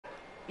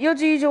Yo,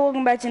 GG,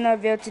 welcome back to another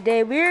video.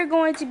 Today we're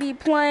going to be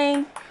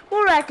playing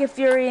more Racket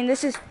Fury, and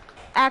this is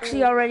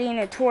actually already in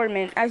a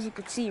tournament, as you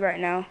can see right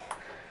now.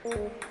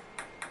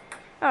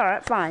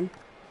 Alright, fine.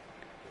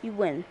 You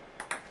win.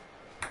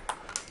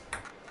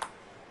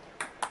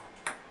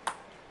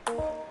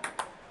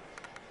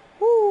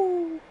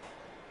 Woo!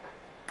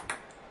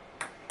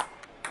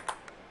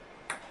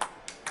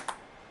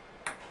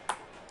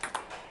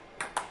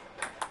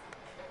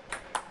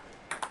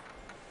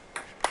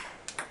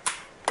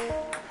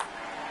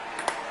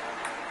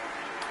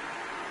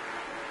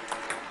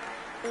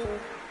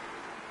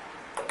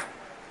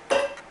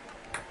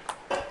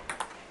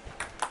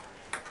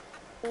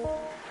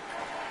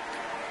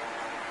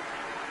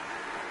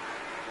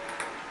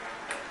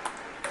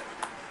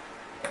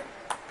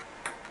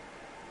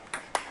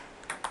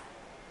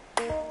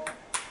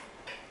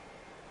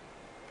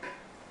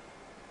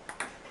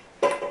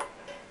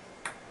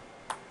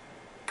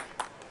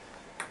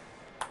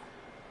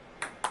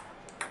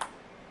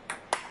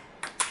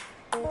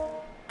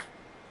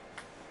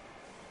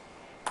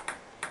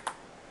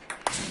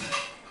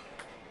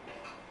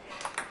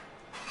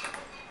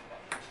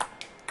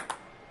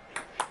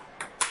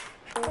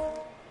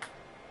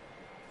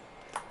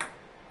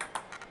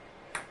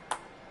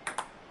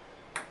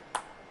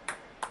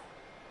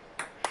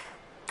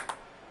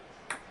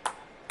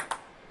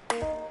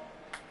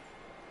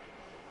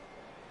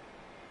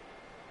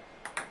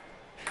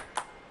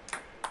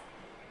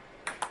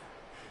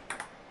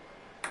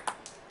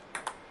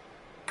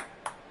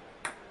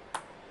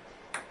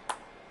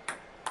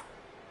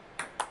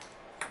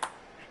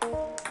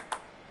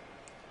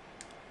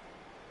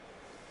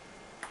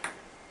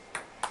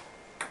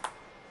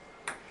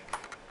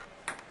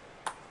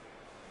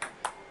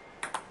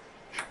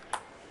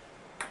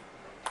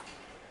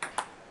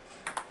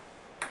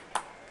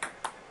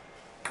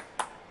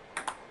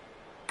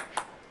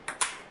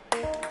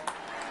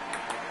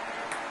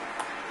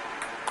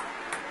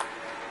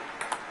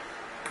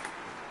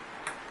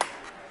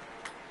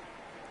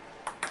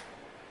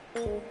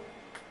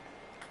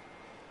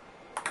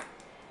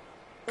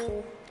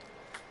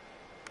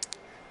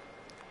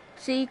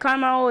 See,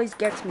 karma always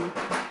gets me.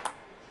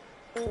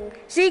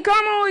 See,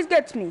 karma always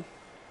gets me.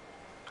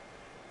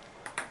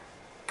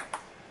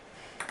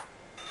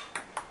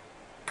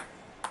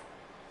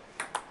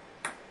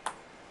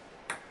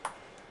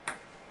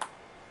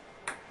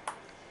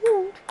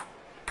 Woo.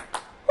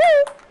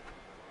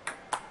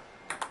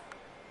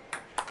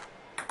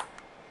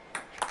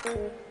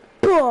 Woo.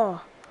 Buh.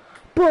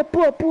 Buh,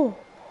 buh, buh.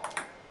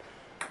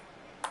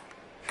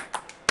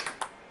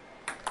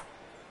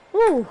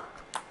 Ooh.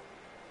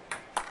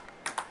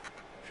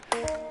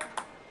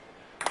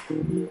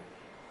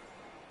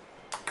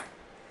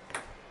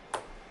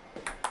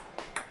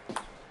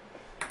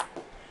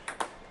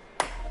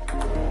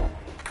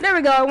 There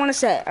we go, I want to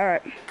set.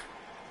 Alright.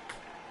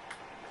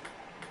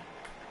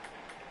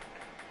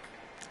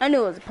 I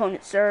knew it was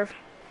opponent serve.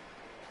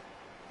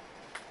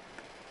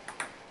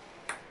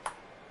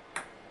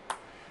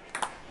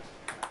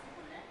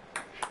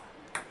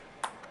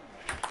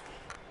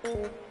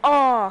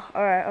 Oh,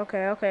 alright,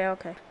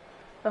 okay.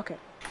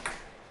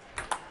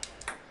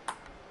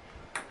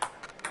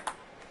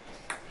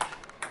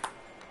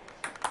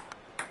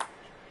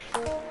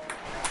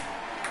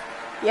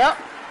 Yep.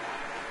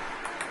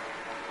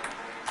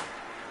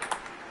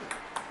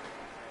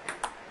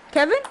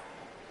 Kevin? No,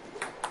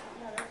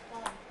 that's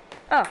fine.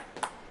 Oh.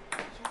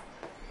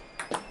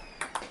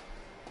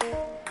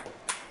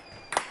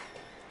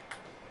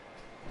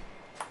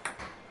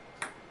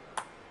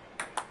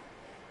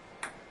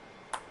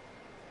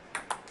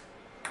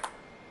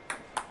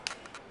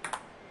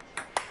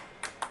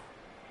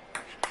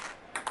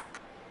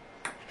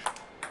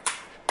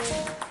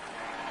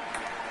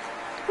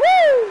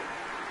 Woo!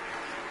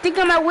 Think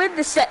I might win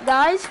this set,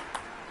 guys.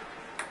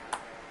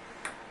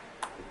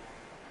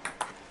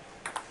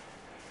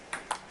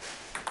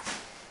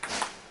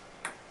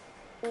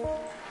 Woo!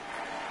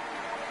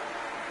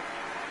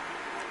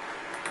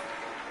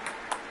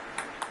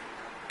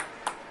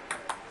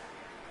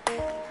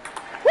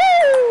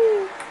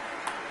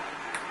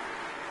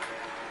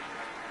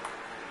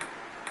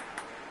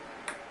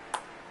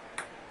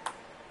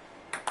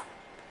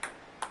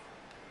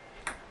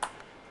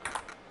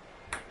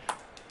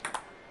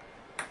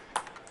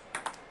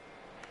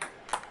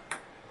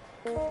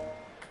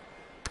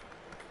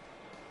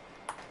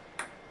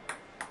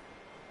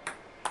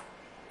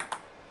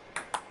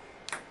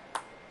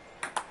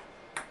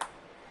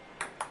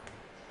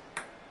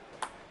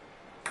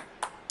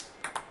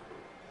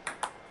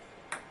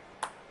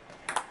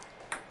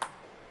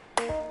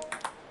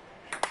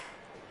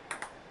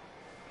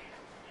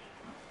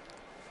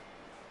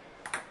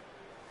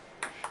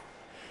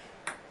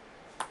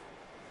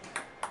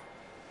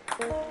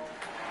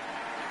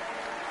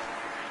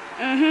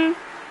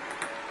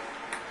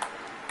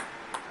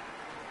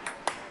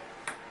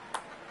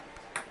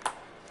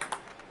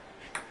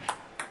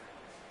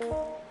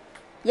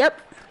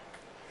 Yep.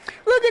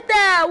 Look at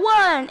that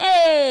one.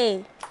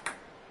 Hey.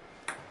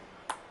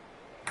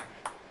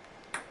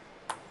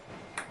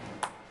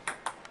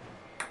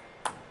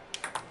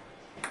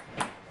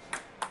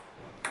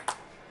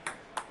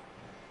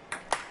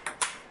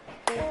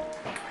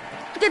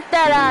 Get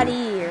that out of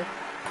here.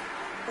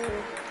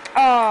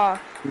 Oh.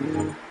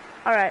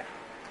 Alright.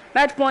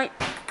 Match point.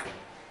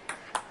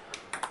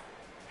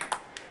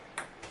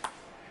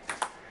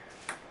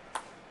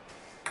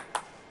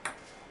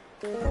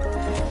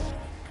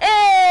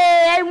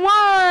 Hey, I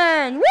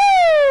won!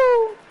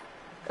 Woo!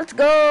 Let's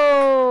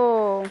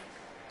go!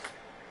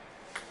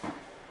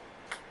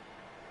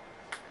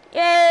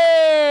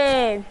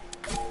 Yay!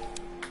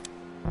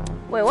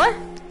 Wait, what?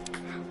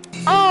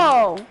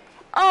 Oh!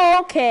 Oh,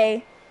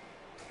 okay.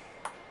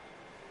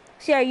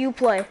 See how you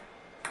play.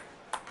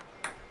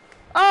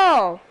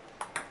 Oh!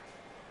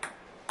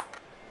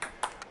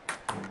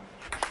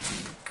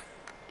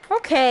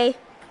 Okay.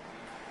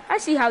 I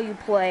see how you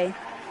play.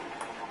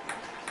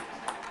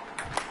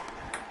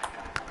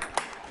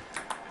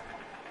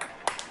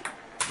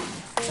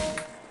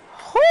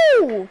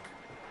 Whoo!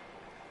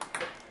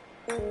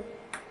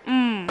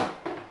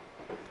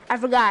 I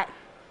forgot.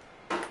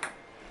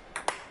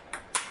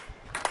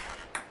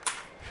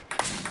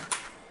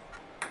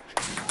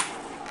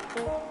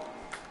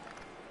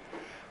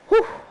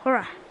 Whew,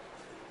 alright.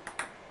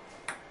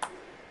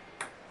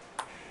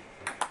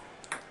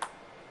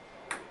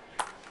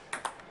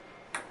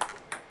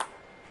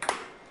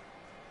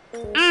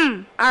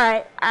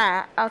 Alright,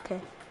 okay.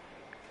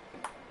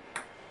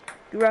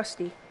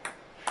 Rusty.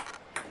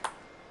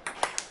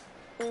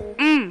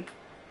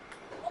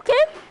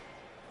 Okay.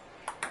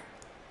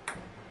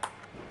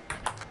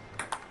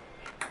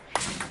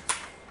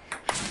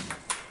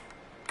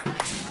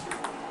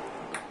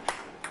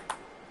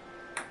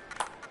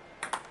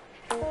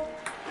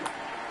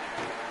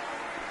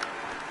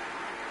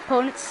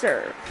 Opponent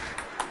serve.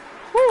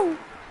 Woo.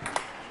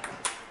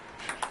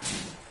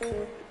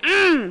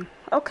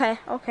 Okay.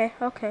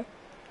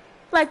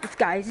 Like this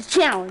guy, it's a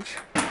challenge.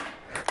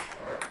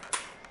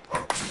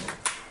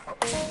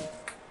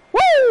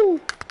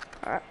 Woo!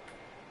 Alright.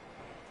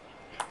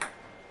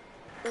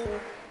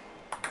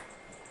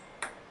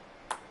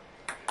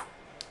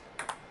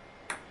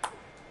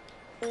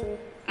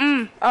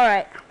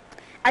 Alright.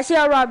 I see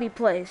how Robbie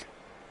plays.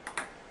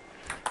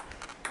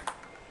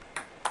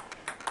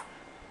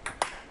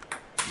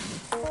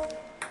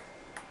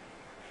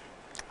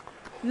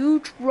 You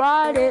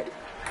tried it.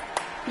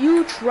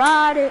 You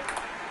tried it.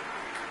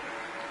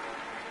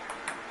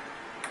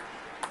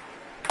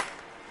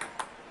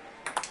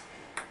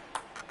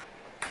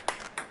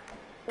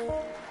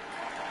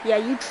 Yeah,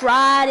 you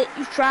tried it.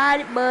 You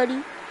tried it,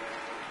 buddy.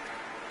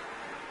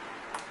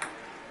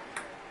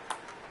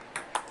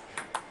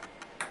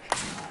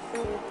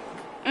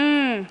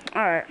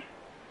 Alright.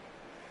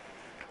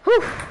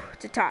 Whew,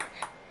 it's a tie.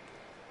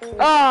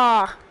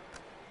 Ah,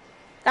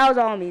 that was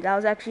all me. That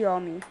was actually all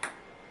me.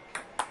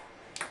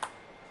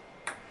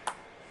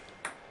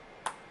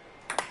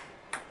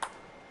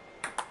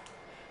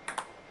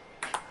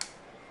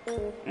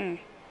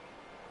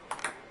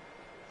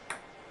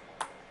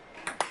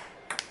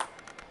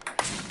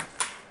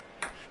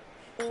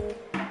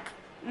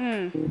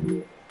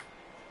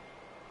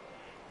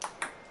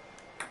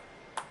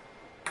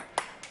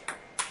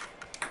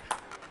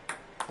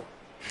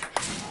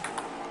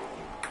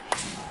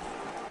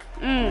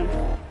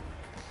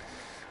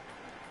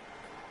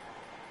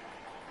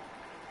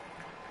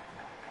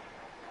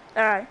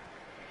 Alright.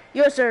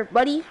 Your serve,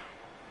 buddy.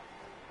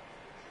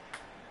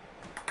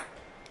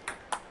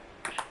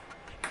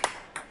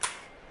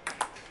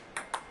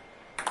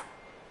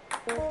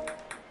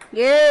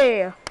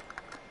 Yeah.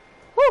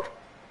 Woo.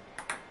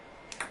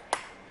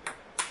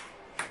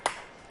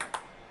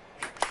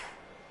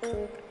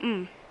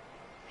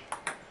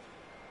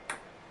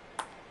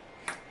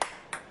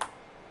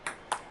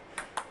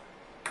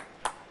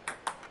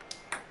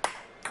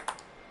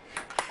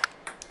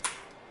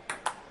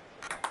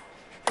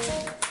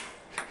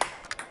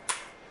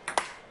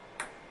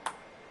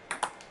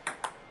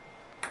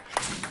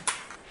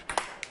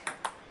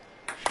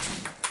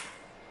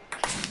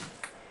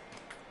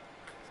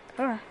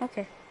 Alright,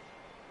 okay.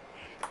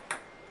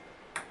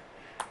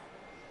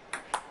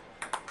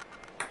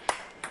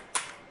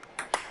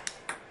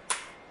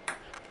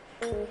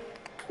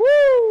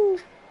 Woo!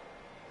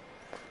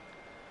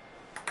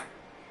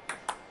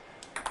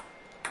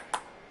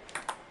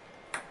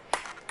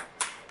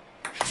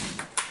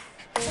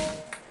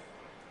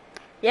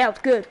 Yeah, it's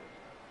good.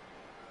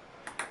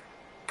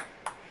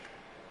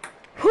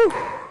 Whew.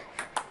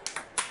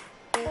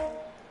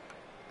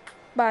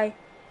 Bye.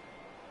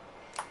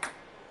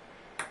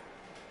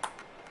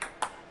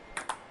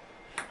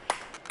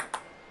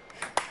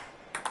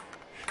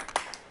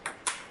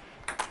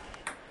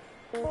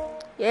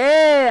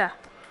 Yeah.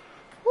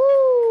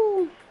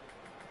 Woo.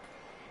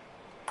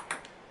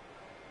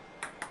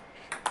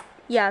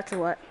 Yeah, that's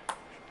what.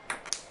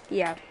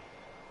 Yeah.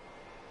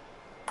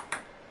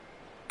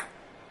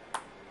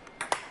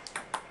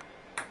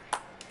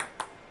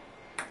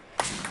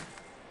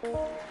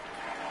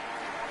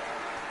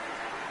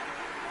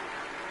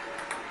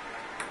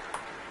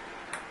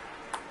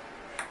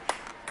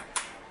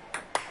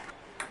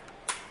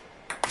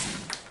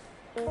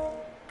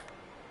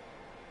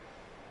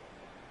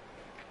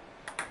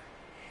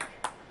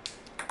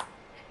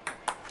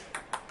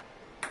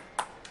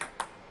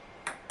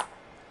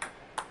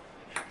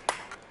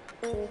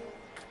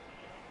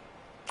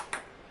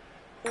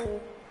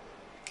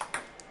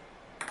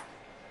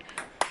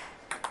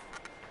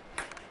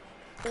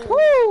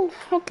 Woo!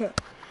 Okay.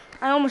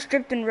 I almost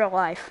tripped in real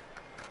life.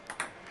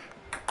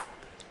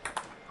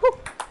 Woo!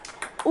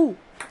 Ooh.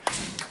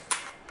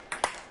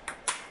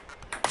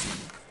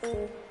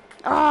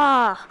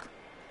 Ah!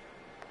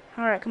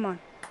 Alright, come on.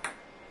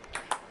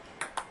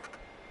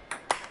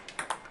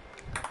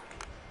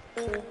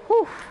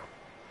 Whew.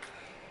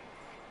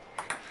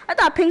 I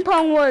thought ping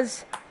pong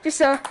was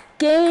just a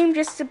game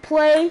just to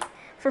play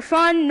for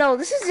fun. No,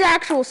 this is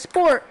actual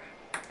sport.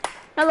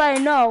 Now that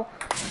I know.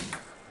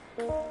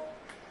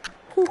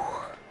 Whew.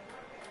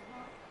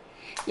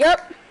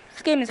 Yep,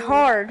 this game is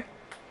hard.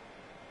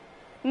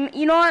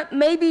 You know what?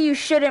 Maybe you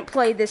shouldn't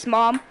play this,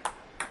 Mom.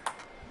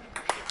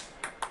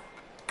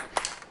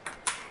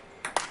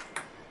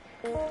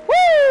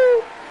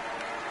 Woo!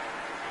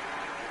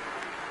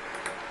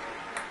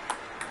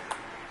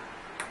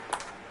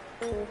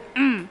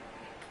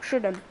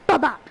 Should've.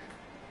 Ba-ba.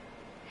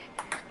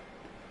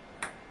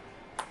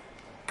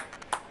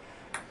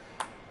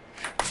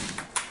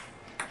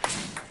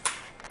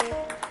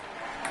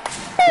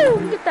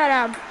 Woo! Get that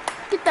out.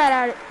 Get that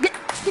out.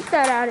 Get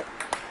that out.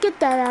 Get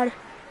that out.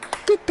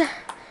 Get that.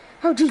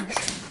 Oh,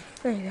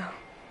 jeez. There you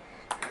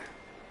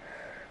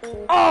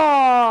go.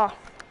 Oh.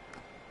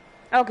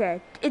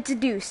 Okay, it's a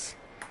deuce.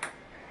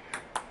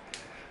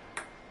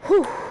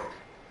 Whew.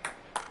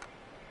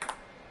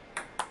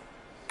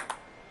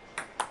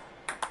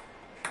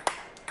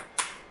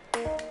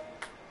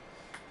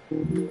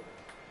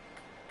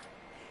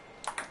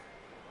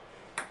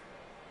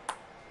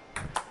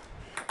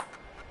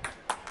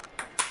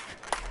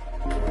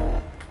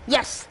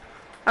 Yes.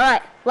 All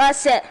right,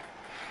 last set.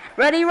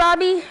 Ready,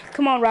 Robbie?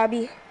 Come on,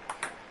 Robbie.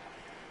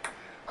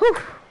 Whew.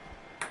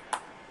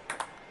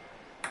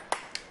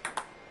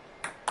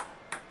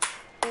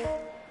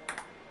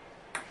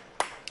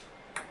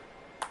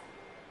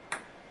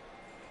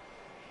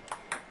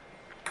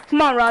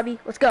 Come on, Robbie.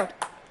 Let's go.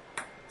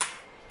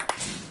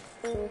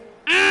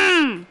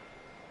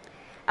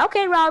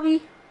 Okay,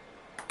 Robbie.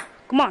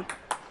 Come on.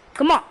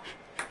 Come on.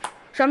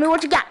 Show me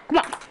what you got. Come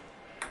on.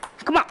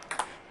 Come on.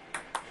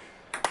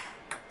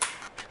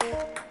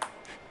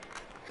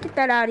 Get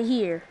that out of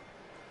here.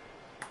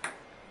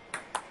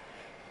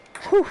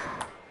 Whew.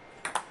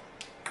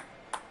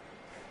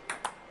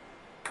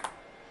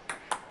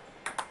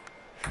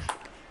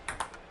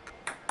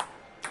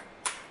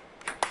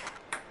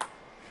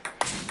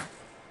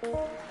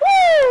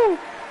 Woo!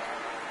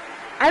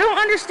 I don't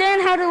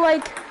understand how to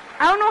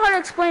I don't know how to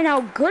explain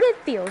how good it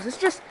feels. It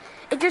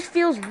just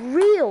feels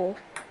real.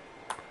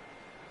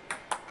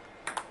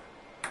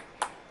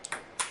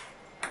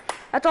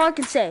 That's all I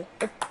can say.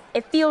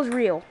 It feels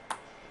real.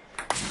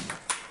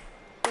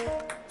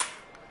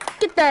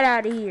 Get that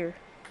out of here.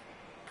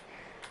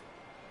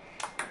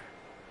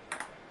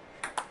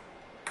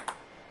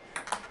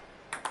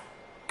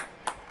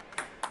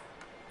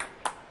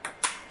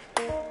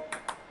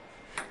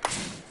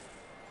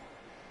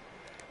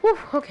 Whew,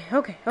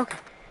 okay.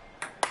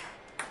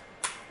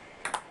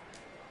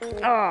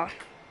 Oh.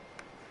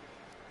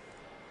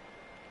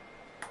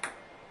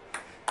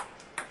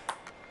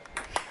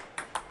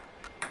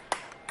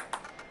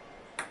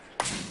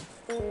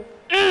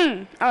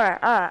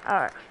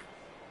 Alright.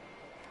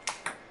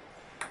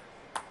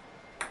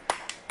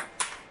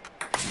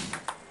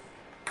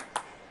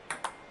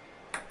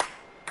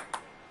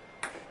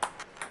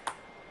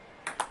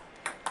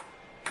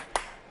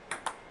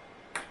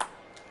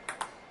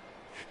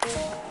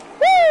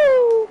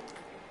 Woo!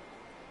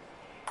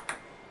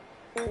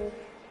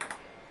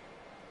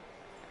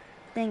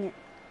 Dang it.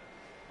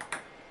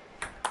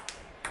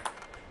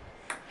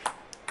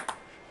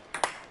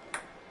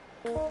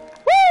 Woo!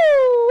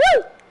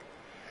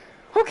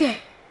 Okay.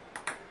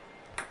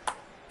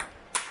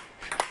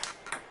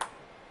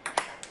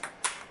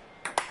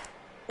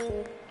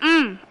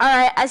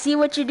 Alright, I see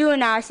what you're doing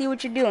now. I see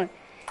what you're doing.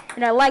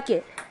 And I like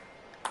it.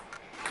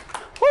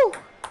 Woo!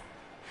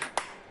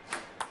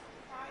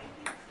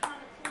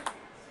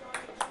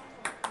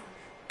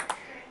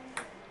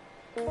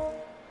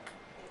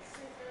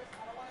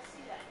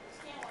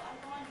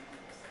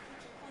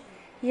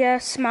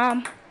 Yes,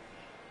 Mom.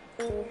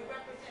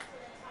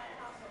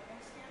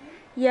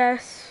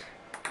 Yes.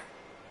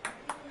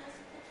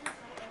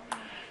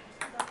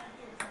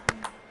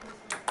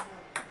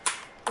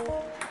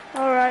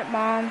 All right,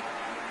 Mom.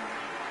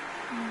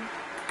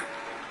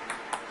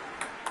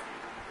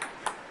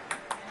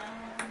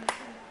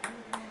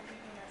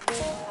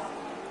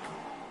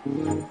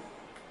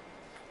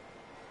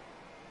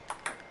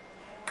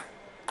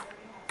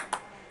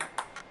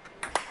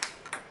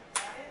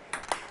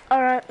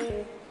 All right.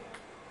 Woo!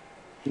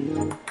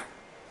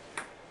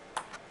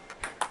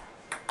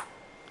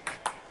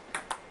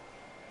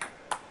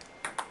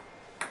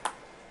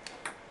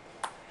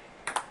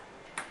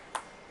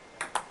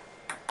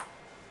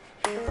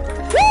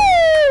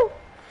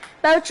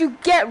 That's what you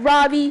get,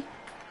 Robbie.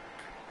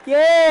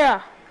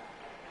 Yeah.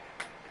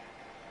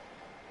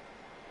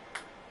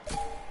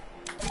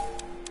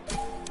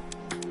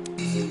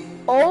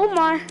 Oh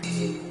my.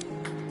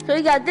 So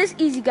we got this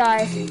easy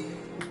guy,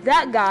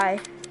 that guy,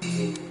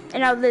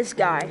 and now this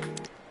guy.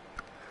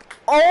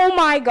 Oh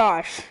my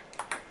gosh.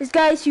 This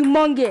guy is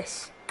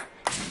humongous.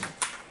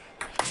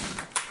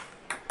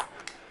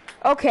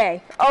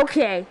 Okay,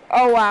 okay.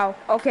 Oh wow,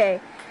 okay.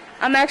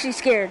 I'm actually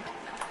scared.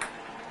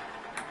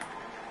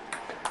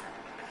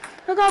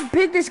 Look how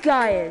big this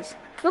guy is.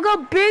 Look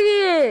how big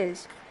he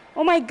is.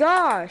 Oh my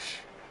gosh.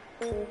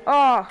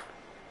 Oh.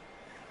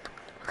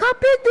 Look how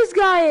big this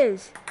guy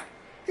is.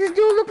 This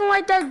dude looking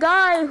like that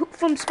guy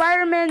from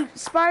Spider-Man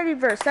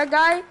Spideyverse. That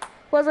guy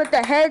who has like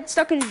the head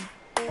stuck in his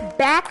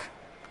back.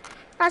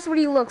 That's what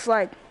he looks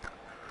like.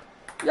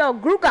 Yo,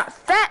 Groot got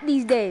fat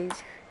these days.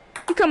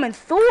 Becoming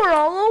Thor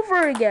all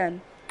over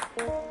again.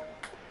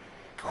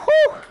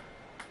 Whew.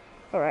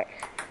 Alright.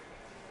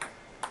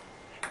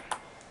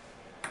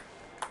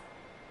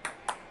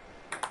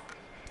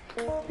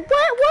 What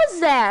was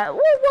that?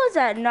 What was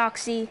that,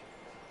 Noxy?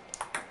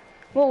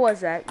 What was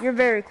that? You're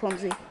very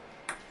clumsy.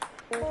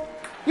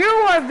 You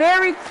are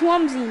very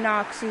clumsy,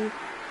 Noxy.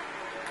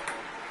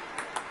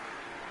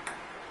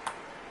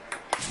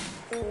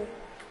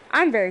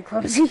 I'm very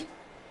clumsy.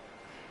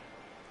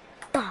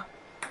 Ba,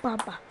 ba,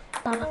 ba,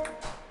 ba, ba.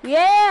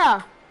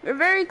 Yeah! You're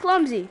very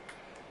clumsy.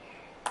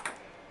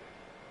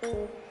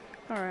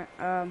 Alright,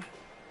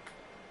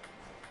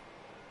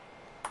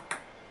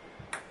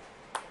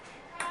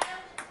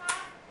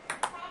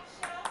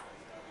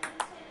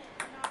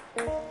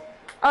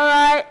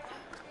 Alright.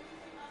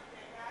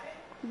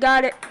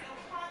 Got it.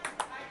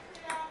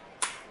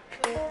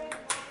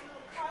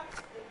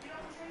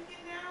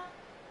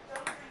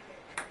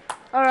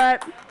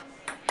 Alright.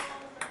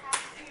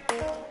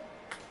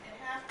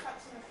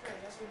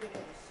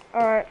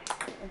 Alright.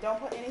 And don't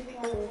put anything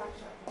on the top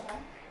shelf, okay?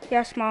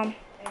 Yes, Mom.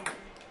 Thank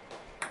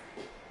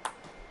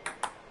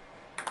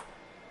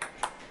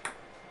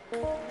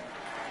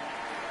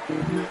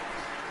you.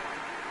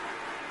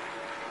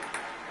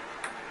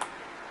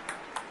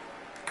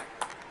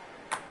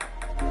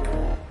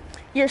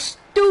 You're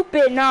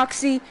stupid,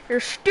 Noxy.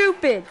 You're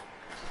stupid.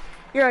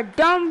 You're a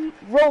dumb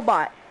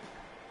robot.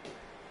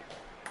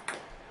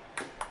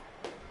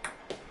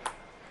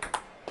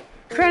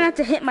 Try not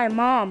to hit my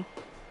mom.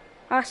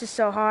 Oh, this is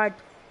so hard.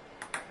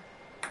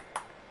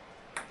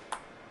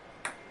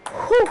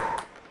 Whew.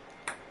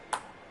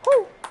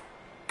 Whew.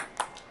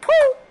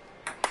 Whew.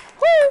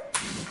 Whew.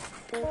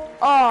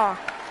 Oh,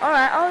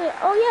 alright.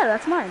 Oh yeah,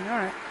 that's mine.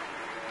 Alright.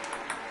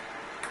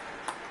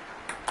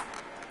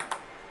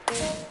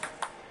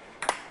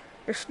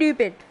 You're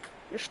stupid.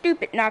 You're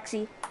stupid,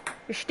 Noxy.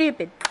 You're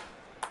stupid.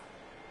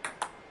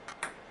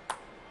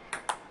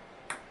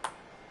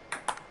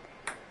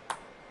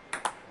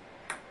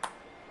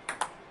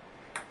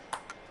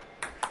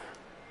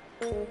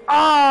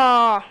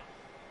 Ah!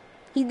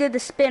 He did the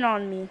spin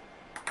on me.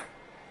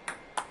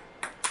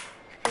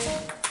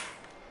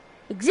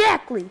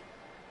 Exactly.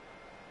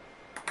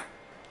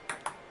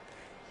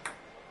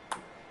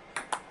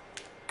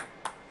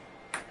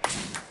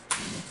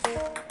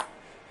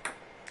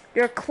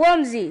 You're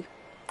clumsy.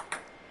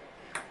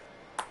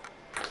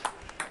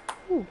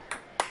 Ooh.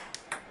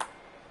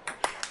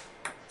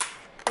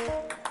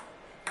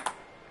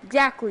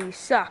 Exactly, you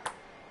suck.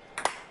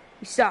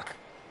 You suck.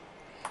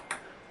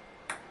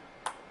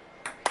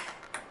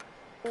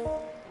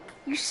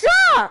 You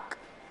suck!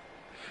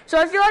 So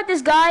I feel like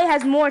this guy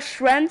has more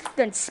strength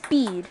than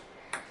speed.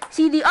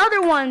 See, the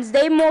other ones,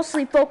 they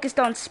mostly focused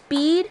on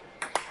speed.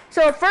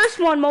 So the first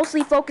one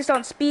mostly focused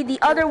on speed. The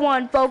other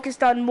one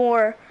focused on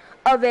more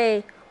of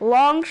a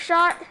long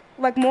shot,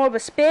 like more of a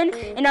spin.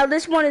 And now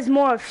this one is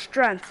more of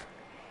strength.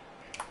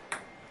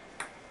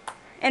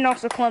 And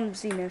also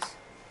clumsiness.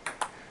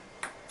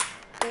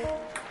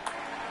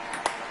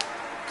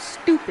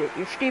 Stupid.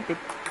 You're stupid.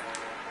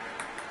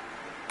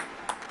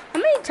 How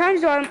many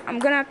times do I'm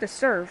gonna have to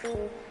serve?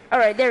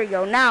 Alright, there we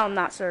go. Now I'm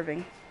not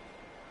serving.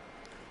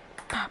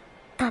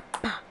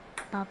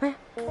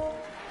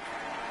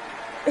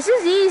 This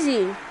is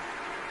easy.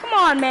 Come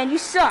on, man. You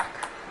suck.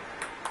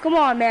 Come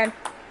on, man.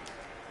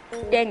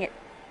 Dang it.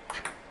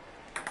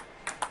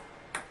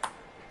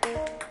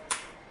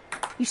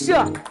 You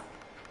suck.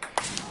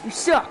 You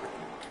suck.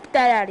 Get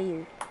that out of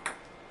here.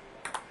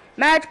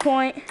 Match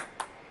point.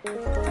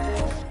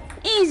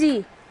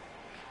 Easy.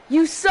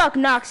 You suck,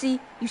 Noxy.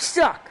 You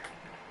suck.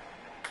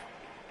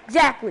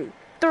 Exactly.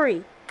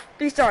 3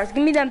 stars.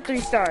 Give me them 3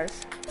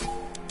 stars.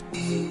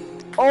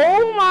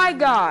 Oh my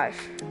gosh.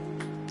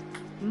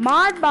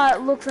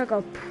 Modbot looks like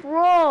a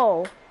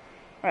pro.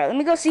 Alright, let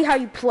me go see how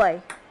you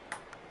play.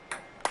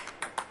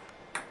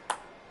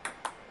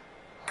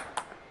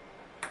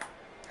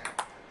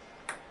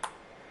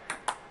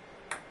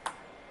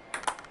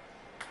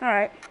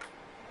 Alright.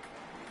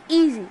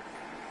 Easy.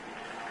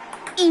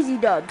 Easy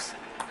dubs.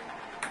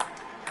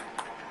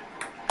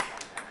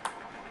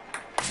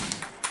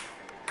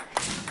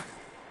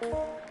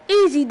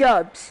 Easy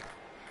dubs.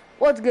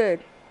 What's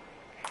good?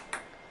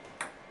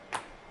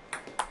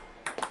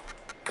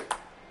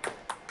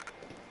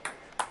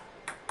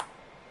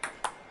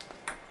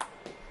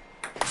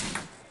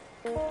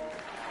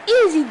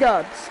 Easy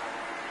dubs.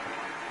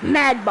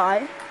 Mad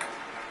bot.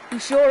 He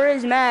sure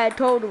is mad,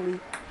 totally.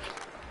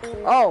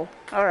 Oh,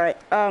 alright.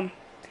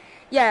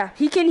 Yeah,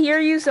 he can hear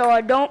you, so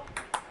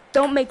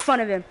don't make fun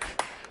of him.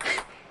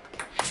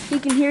 He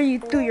can hear you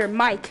through your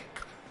mic.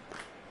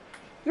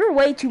 You're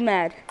way too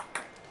mad.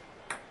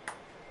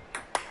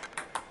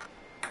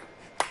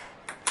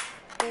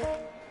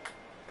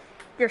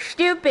 You're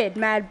stupid,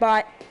 mad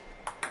bot.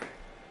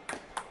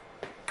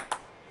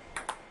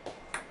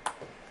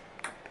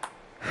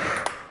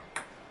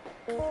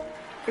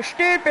 You're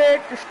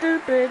stupid, you're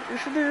stupid, you're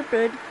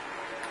stupid.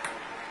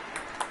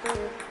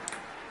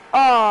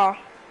 Aw.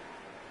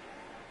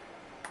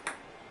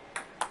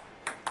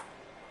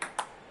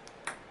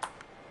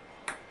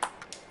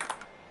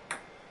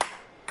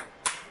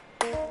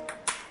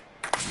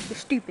 You're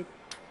stupid.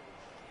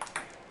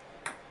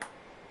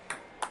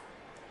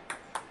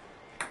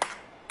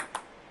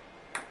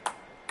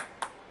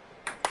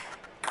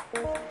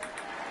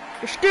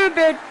 You're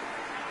stupid.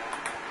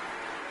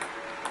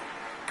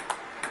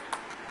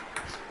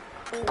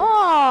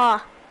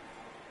 Aw.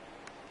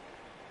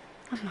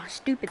 I'm not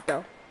stupid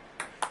though.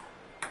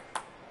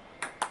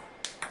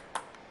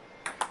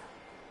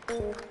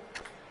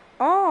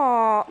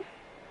 Aw.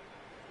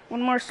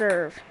 One more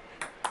serve.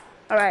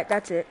 Alright,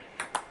 that's it.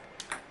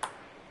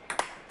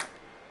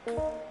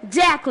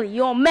 Exactly, you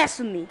don't mess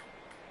with me.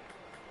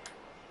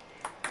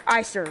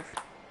 I serve.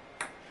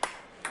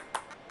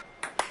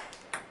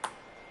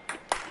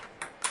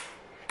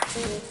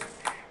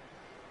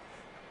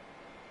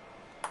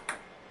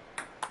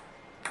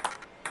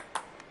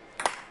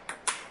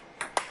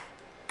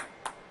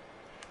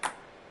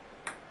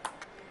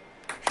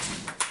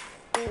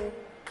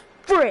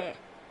 Free.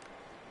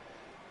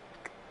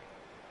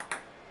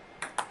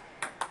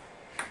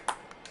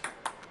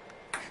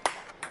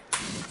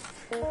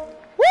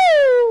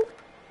 Woo!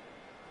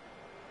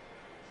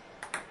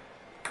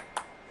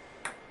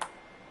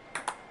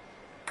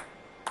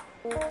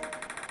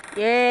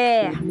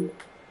 Yeah.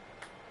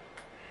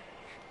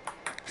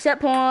 Set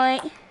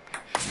point.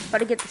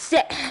 Better get the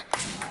set.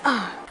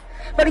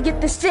 Better get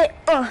the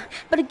set.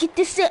 Better get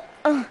this set.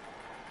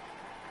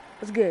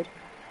 That's good.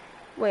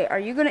 Wait, are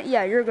you gonna?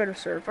 Yeah, you're gonna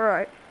serve. All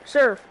right,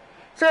 serve,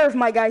 serve,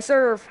 my guy,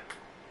 serve.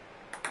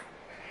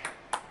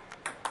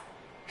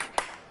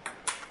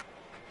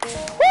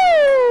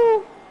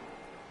 Woo!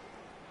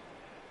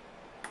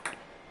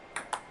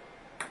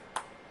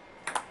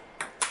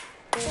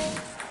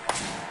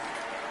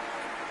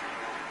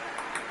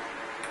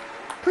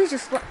 Please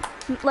just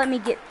let me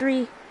get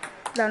 3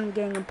 without him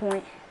getting a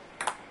point.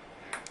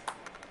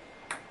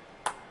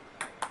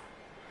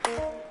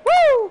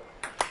 Woo!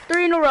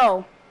 3 in a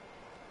row.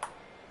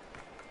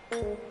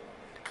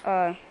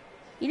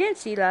 You didn't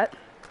see that.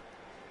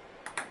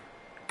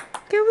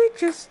 Can we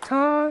just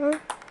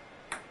talk?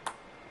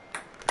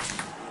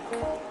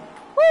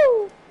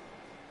 Woo!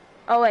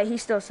 Oh wait, he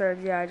still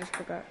serves. Yeah, I just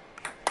forgot.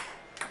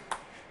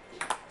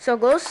 So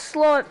go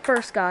slow at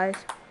first, guys.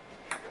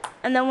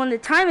 And then when the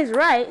time is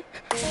right,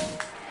 you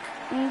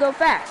can go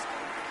fast.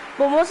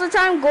 But most of the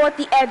time, go at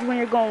the edge when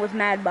you're going with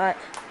Mad Bot.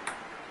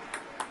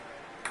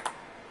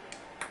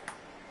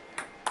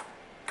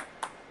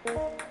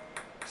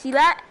 See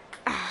that?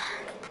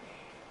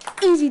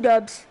 Easy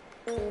dubs.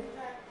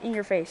 In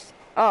your face.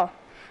 Oh.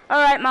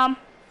 Alright, Mom.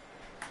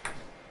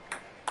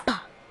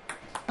 Ba,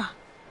 ba,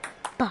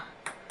 ba,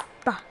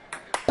 ba,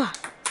 ba,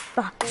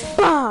 ba,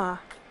 ba.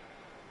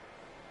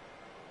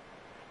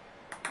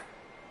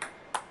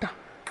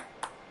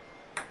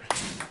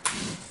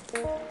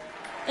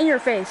 In your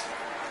face.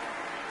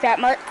 Fat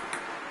mutt.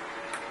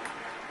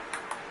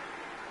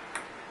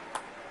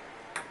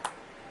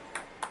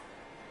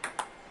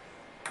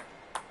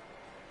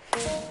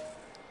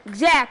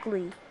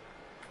 Exactly.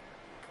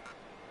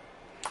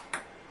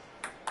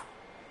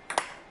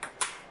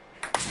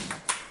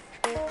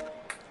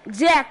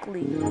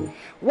 Exactly.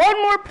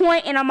 One more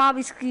point and I'm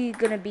obviously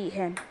gonna beat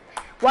him.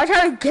 Watch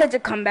how he gets a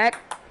comeback.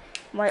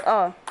 I'm like,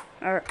 oh.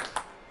 Alright.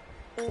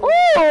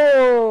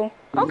 Ooh.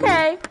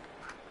 Okay.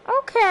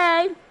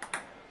 Okay.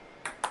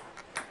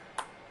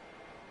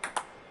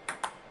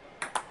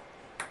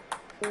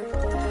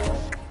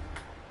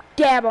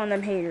 Dab on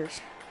them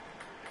haters.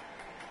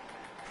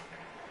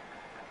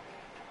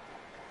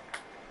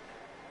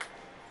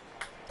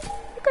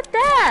 Look at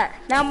that.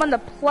 Now I'm on the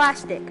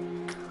plastic.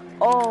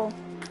 Oh.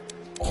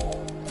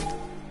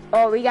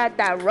 Oh, we got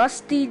that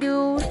rusty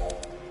dude.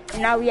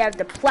 And now we have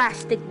the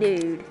plastic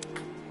dude.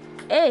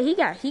 Hey,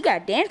 he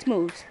got dance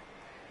moves.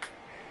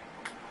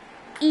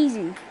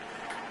 Easy.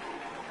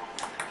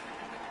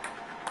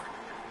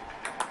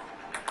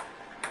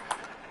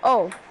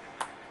 Oh.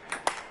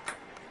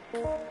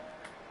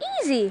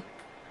 Easy.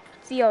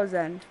 Theo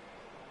then.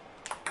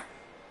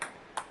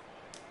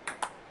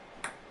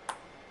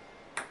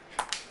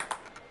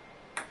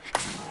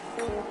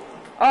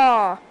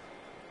 Oh.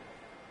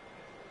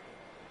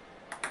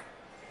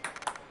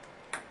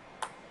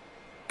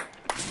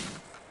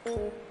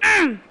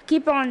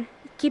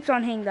 Keeps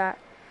on hitting that.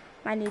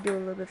 Might need to do a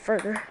little bit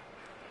further.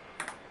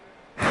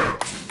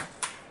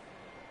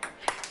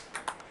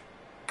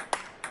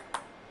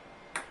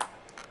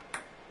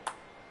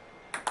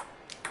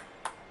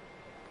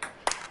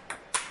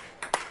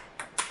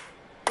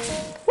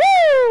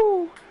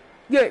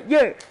 Yeah,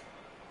 yeah.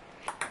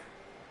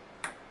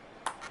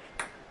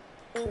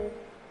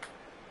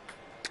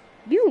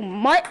 You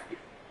mutt.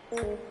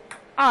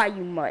 Ah,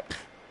 you mutt.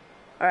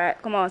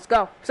 Alright, come on, let's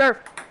go. Serve.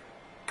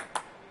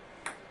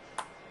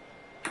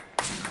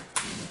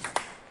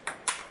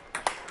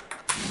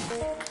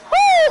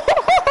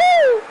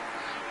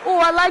 Oh,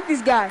 I like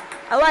this guy.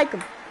 I like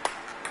him.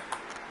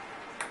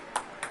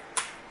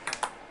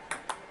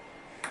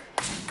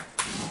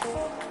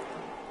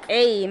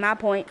 Hey, my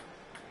point.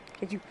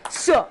 Cause you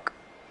suck.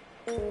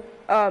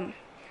 You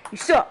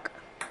suck.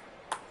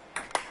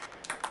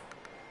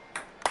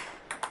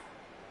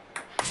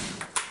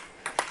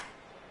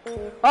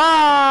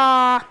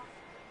 Ah,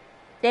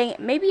 dang it.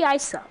 Maybe I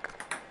suck.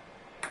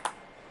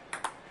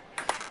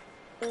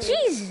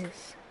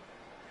 Jesus.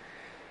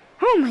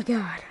 Oh my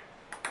God.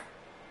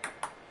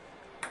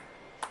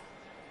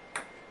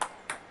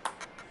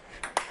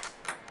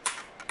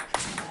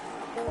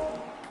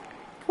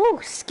 Oh,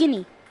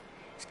 skinny.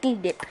 Skinny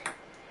dip.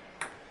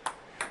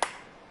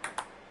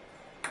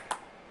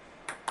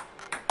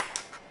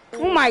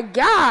 Oh my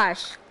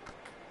gosh.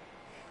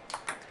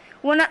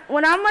 When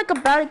I'm like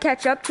about to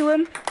catch up to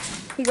him,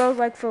 he goes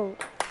like for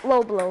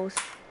low blows.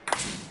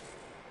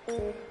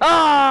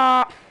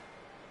 Ah.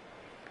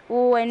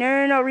 Oh wait,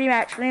 no,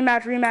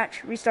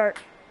 rematch, restart.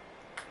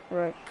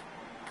 Right.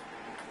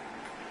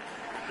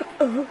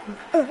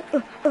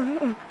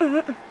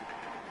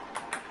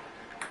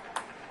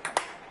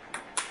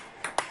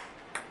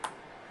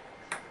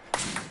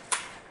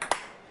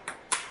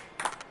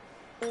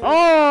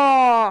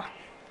 Oh,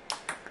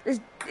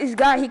 this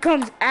guy, he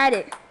comes at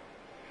it.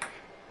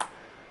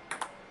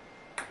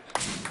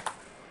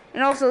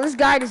 And also, this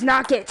guy does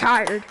not get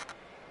tired.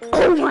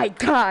 Oh my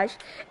gosh.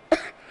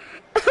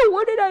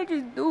 What did I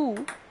just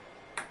do?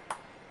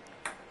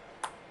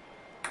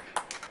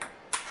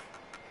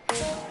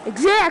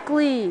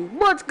 Exactly.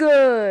 What's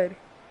good?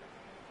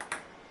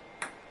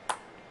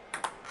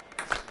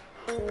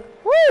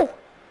 Woo!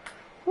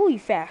 Woo, you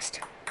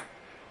fast.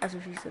 That's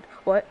what she said.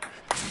 What?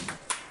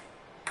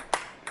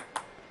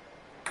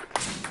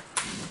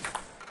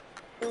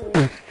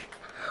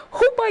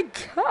 Oh my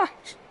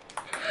gosh.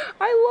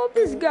 I love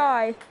this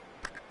guy.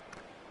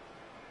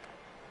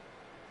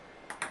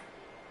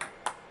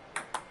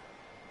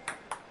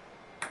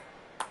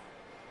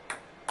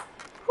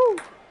 Woo.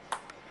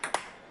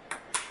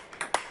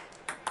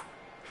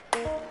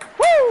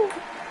 Woo!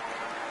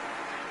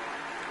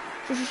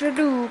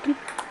 Shadookie.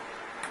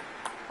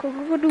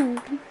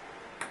 Coca-Cola.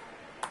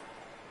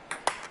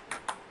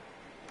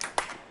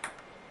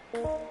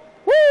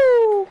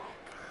 Woo!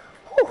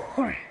 Whew.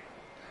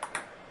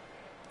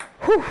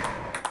 Whew.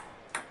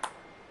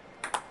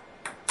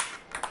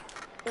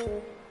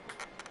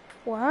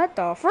 What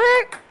the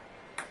frick?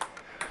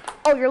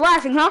 Oh, you're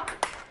laughing, huh?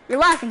 You're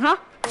laughing, huh?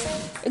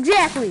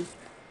 Exactly.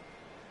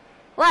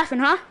 Laughing,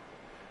 huh?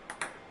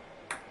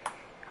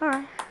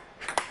 Alright.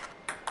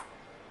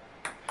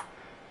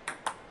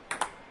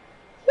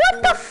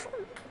 What the f-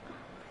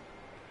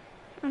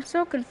 I'm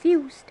so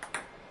confused.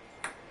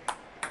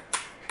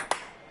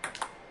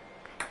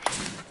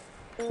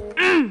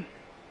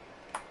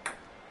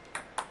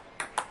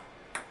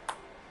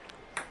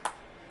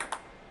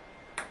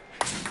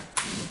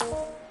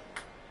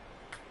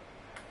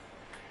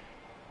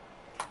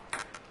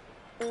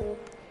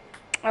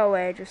 Oh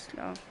wait, just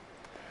no.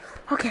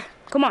 Okay,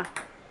 come on.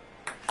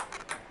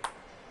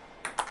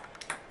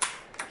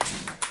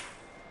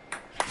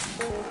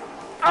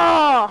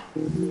 Oh!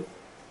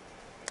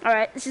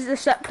 Alright, this is the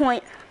set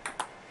point.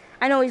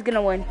 I know he's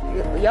gonna win.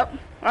 Yep.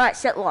 Alright,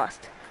 set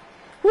lost.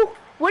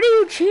 What are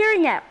you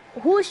cheering at?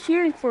 Who is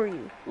cheering for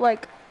you?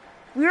 Like,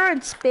 we are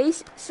in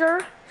space,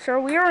 sir? Sir,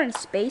 we are in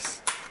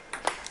space.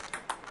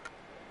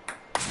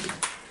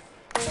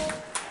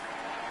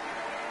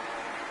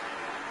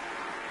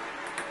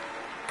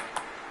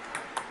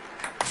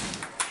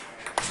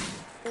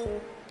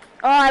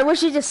 Oh, I wish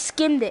he just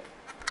skimmed it.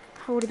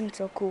 That would have been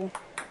so cool.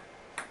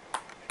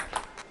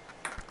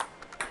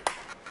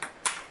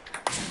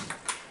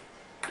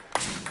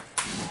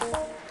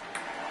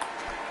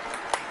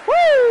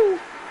 Woo!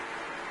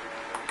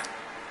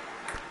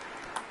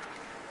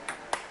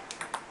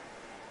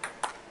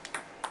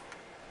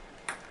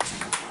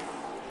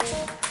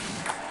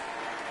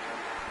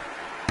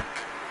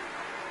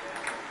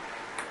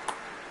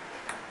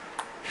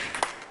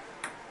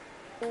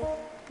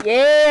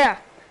 Yeah!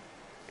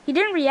 He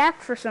didn't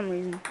react for some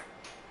reason.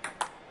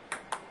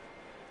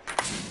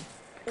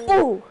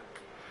 Ooh!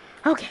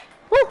 Okay.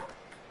 Woo!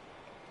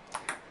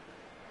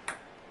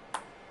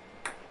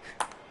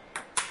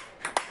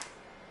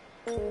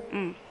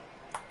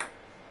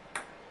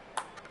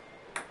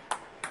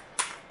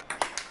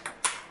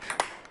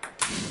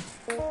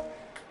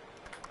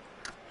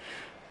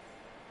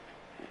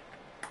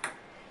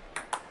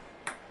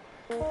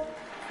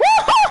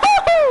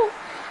 Woo-hoo-hoo-hoo!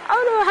 I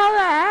don't know how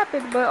that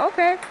happened, but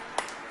okay.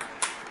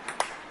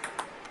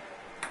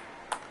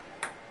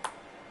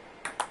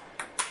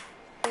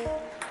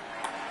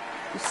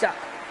 You suck.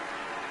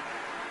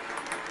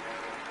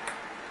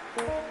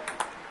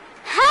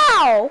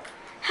 How?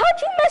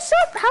 How'd you mess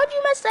up? How'd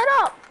you mess that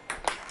up?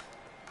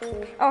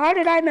 Oh, how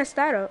did I mess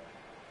that up?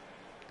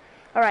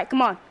 Alright,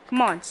 come on.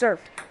 Come on, serve.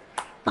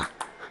 Ba,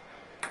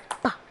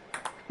 ba, ba,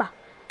 ba,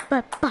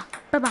 ba, ba,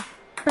 ba, ba,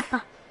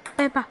 ba,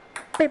 ba, ba,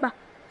 ba, ba.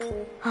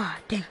 Ah,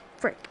 dang,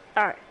 frick.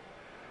 Alright.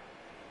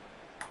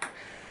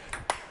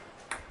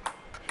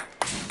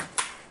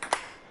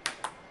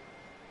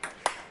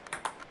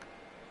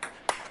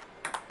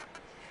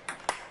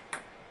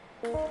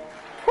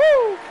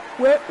 Woo!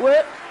 Whip,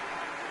 whip.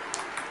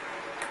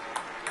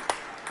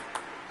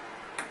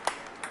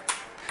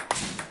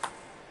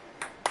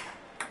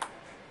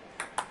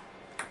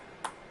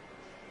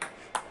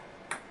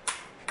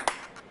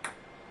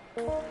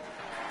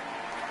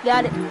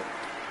 Got it.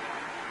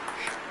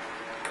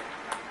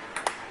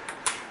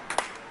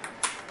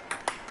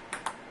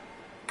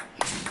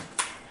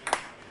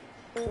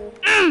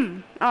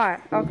 Alright,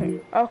 okay,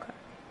 okay.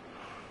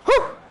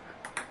 Whew!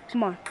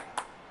 Come on.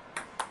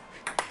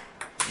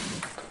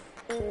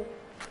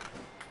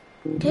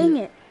 Dang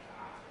it.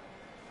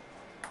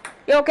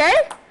 You okay?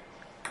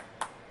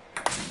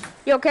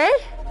 You okay?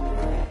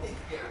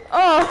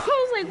 Oh, I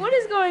was like, what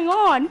is going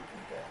on?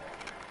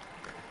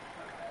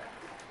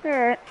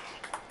 Alright.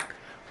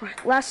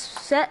 Right, last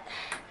set.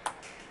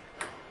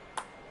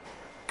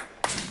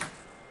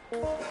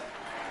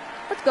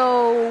 Let's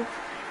go.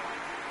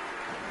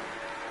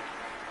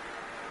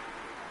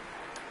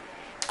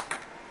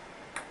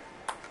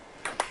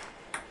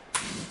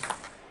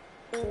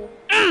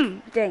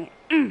 Dang it.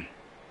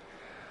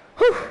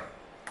 Whew.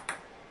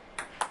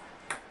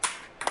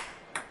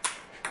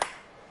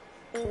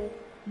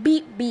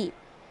 Beep beep.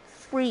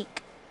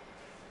 Freak.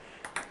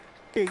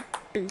 Beep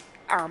beep.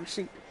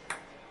 Sheep.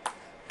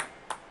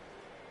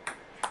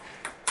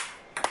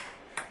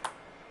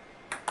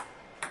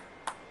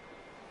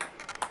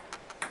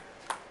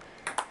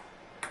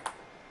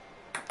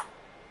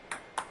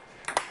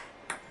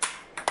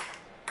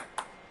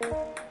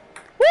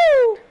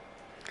 Woo!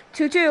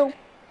 2-2.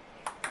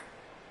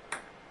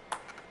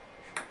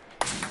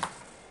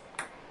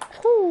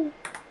 Whoo!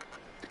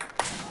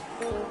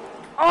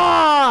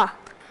 Ah!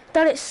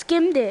 Thought it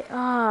skimmed it.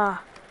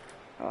 Ah.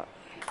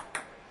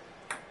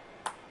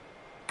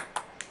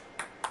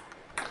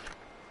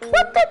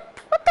 What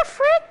the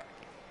frick?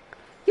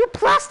 You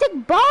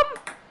plastic bum?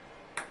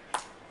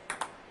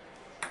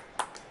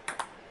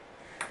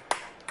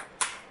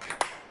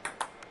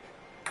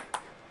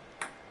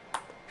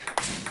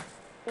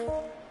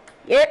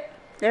 Yep,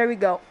 there we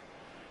go.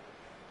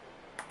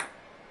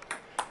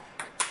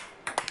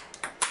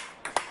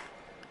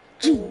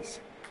 Jeez.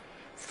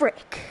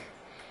 Frick.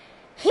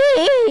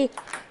 Hey!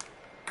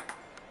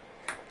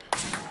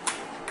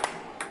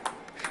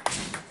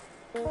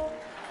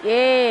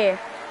 Yeah.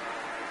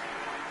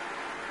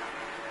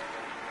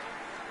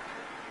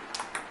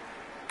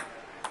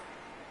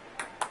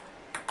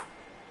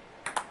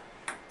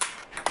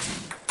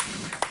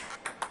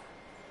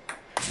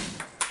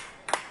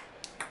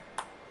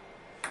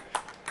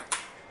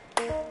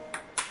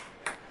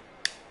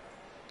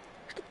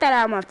 Get that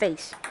out of my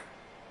face.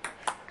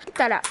 Get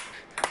that out.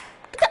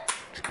 Get that.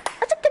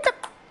 I said get that.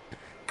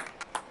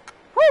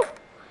 Whew.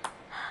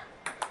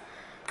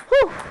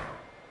 Whew.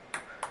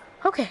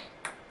 Okay.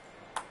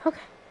 Okay.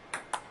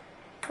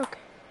 Okay.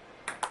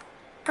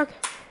 Okay.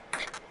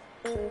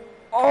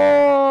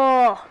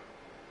 Oh.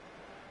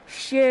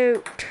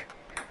 Shoot.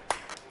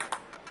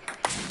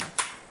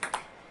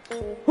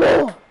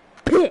 Oh.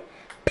 Pit.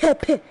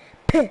 Pit. Pit.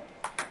 Pit.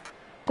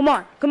 Come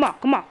on. Come on.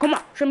 Come on. Come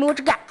on. Show me what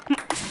you got. Come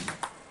on.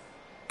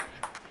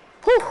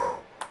 Whew.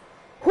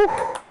 Whew.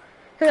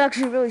 That's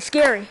actually really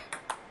scary.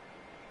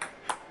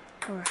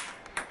 Alright.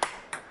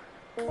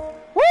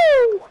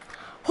 Woo!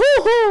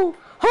 Hoo-hoo!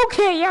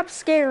 Okay, I'm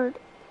scared.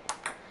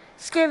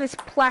 Scared of this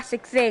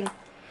plastic thing.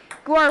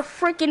 You are a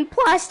freaking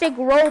plastic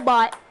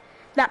robot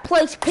that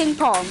plays ping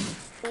pong.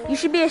 You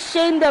should be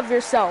ashamed of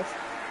yourself.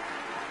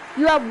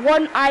 You have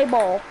one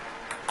eyeball.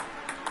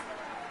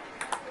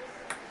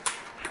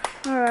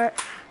 Alright.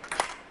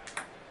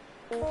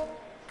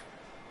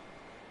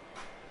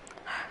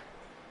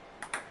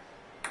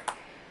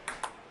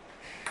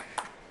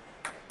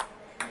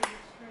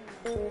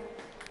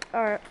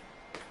 Alright.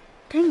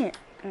 Dang it.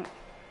 Oh.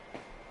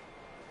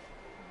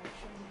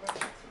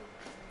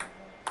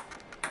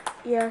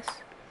 Yes.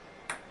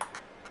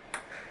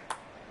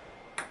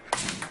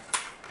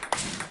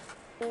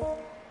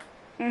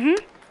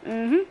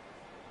 Mm-hmm.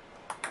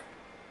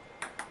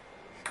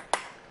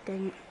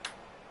 Dang it.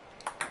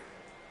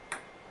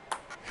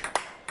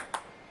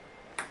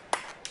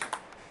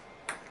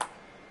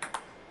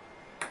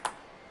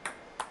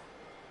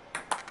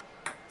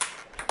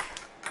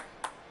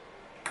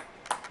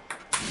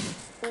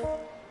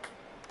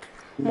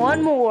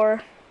 One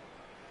more.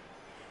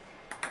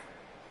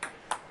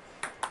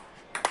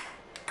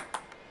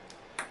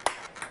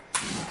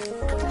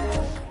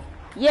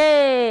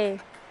 Yay!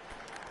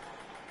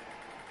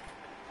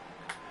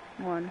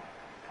 One.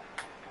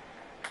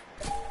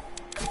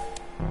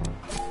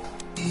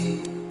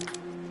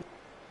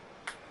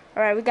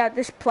 Alright, we got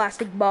this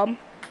plastic bum.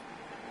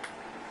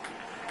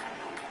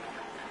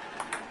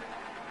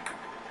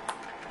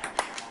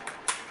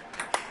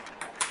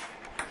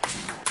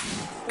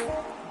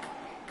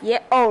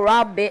 Yeah. Oh,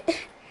 Rabbit.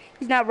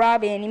 He's not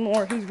Robbie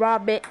anymore. He's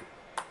Rabbit.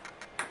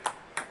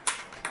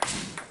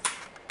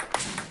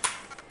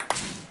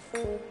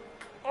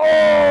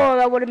 Oh,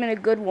 that would have been a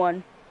good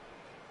one.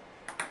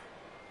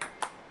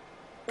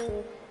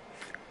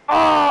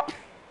 Oh.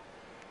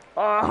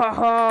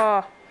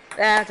 Oh,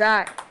 that's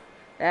hot.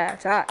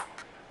 That's hot.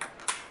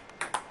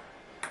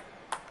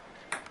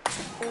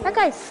 That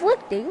guy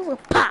flicked it. He was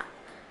like, pop.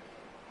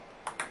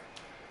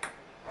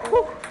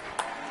 Whew.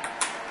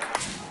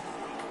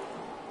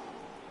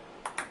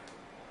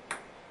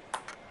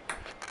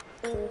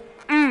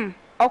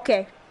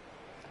 Okay.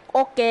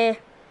 Okay.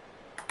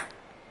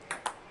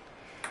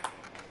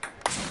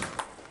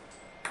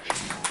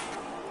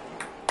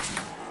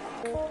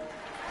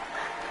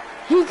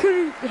 He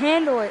couldn't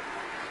handle it.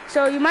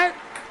 So you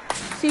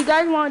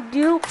guys want to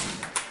do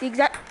the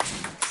exact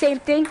same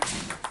thing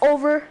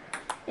over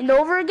and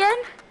over again?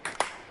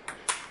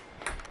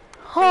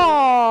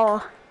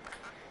 Oh.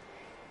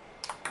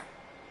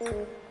 I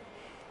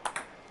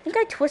think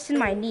I twisted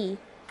my knee.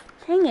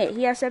 Dang it,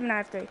 he has 7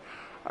 out of 3.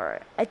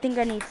 Alright, I think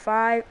I need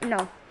 4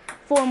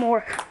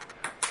 more.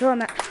 So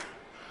I'm at,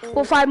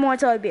 well, 5 more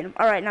until I beat him.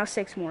 Alright, now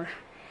 6 more.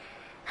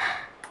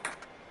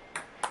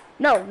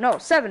 No,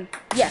 7.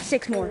 Yeah,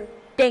 6 more.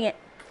 Dang it.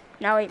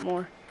 Now 8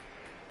 more.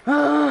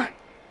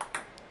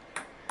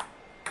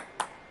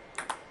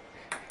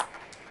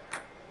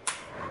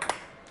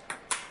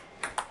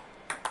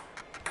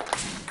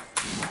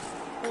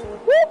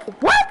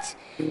 What?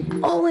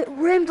 Oh, it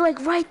rimmed like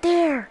right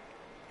there.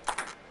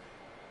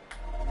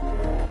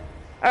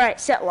 Alright,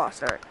 set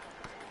lost. Alright.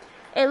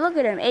 Hey, look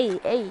at him.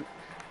 Hey.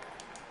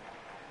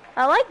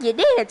 I like your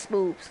dance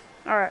moves.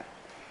 Alright.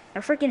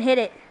 Now freaking hit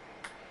it.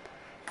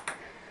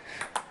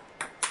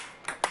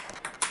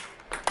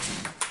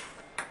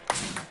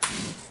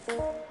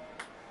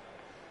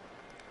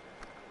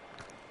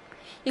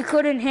 You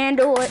couldn't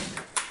handle it.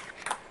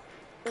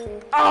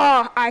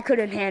 Oh, I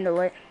couldn't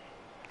handle it.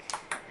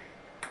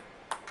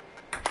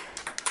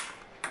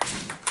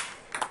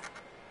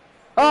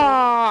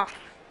 Oh.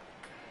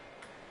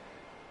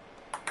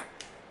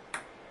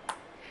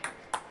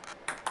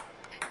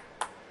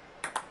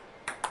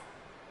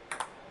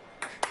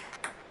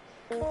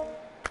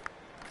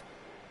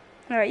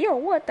 Alright, yo,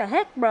 what the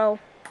heck, bro?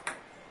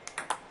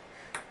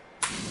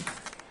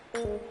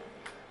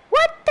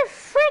 What the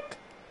frick?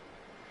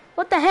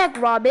 What the heck,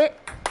 Rabbit?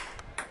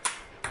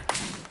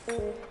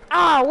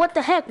 Ah, what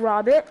the heck,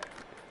 Rabbit?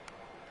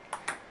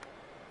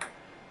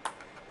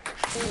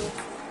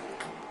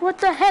 What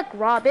the heck,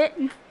 Rabbit?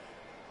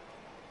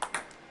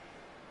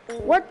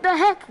 What the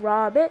heck,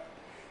 Rabbit?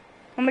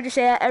 I'm gonna just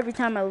say that every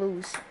time I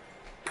lose.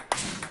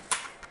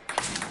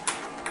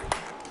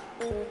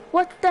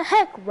 What the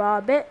heck,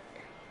 Rabbit?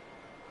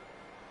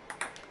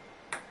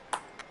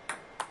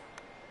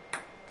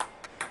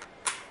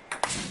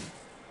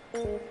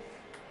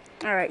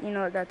 Alright, you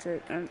know what, that's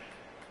it.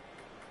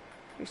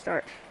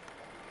 Restart.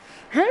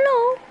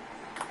 Hello!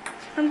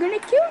 I'm gonna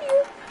kill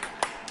you!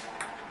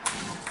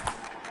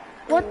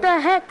 What the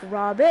heck,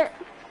 Rabbit?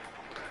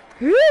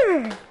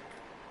 Yeah.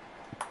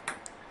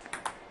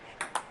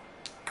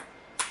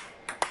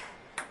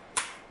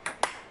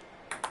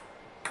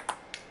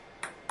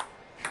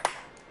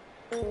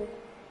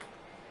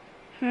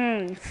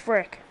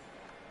 Frick.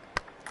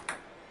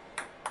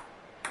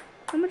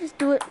 I'm gonna just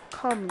do it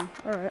calmly.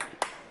 Alright.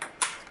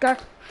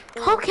 Got.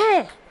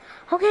 Okay,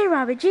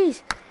 Rabbit.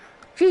 Jeez,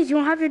 you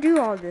don't have to do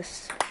all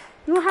this.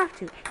 You don't have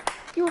to.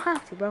 You don't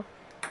have to, bro.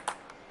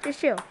 Just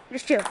chill.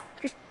 Just chill, bro.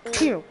 Just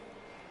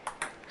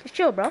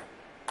chill, bro.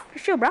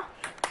 Just chill,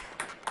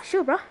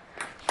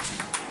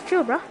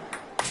 bro.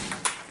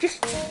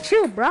 Just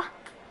chill, bro.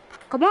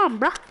 Come on,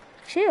 bro.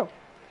 Chill.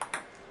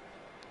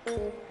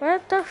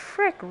 What the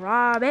frick,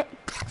 Rabbit?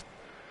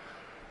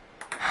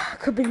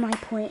 Could be my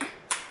point.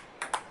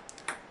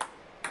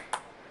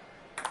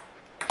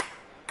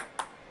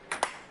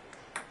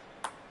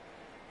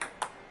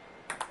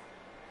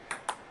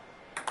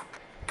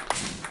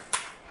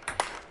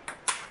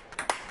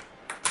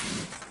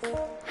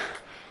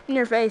 In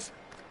your face,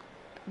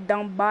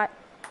 dumb bot.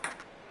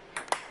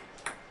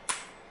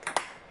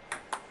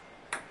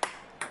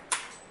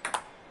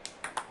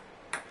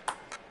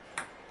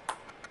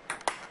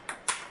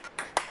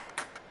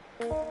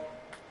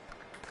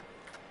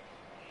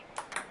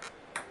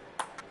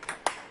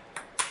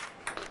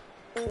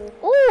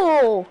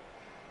 Ooh!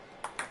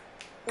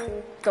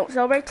 Don't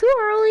celebrate too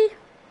early,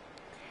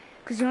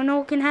 because you don't know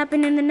what can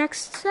happen in the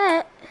next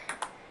set.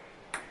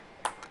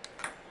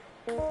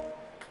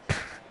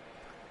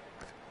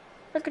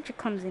 Look at your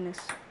clumsiness.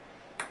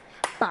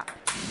 Bop.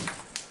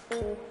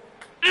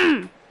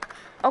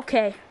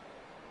 Okay.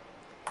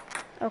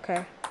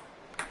 Okay.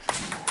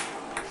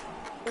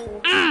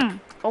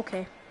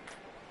 Okay.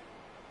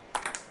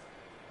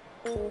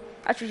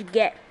 That's what you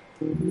get.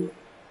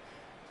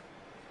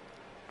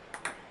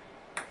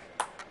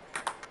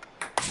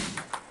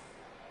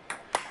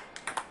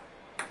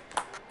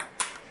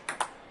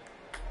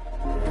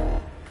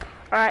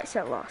 Alright,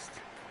 set lost.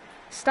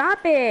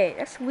 Stop it.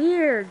 That's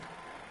weird.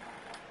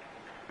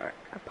 Alright,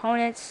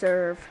 Opponent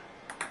serve.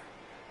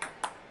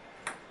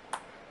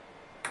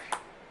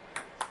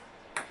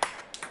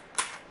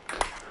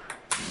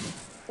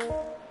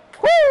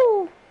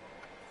 Woo!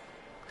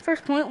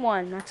 First point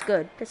one. That's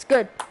good. That's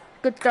good.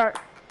 Good start.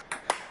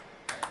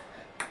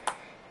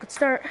 Good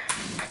start.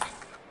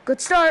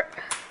 Good start.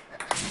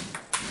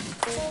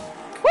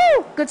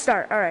 Woo! Good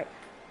start. All right.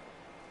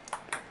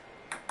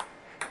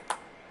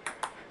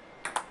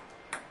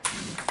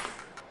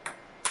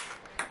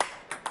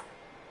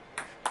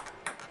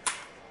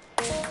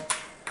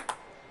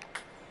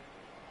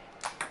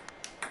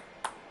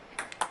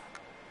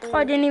 Oh,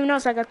 I didn't even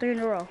notice I got 3 in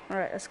a row. All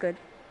right, that's good.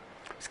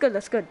 That's good.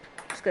 That's good.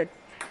 That's good.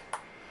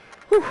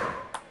 Whew.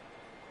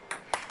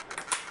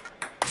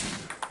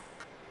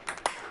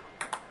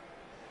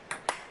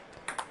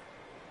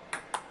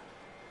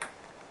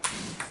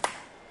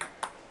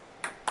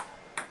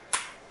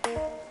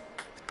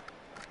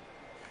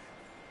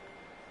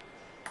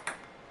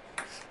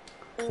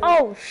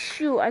 Oh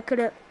shoot!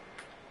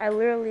 I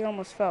literally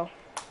almost fell.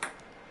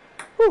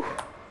 Whew.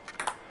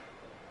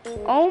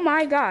 Oh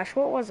my gosh!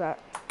 What was that?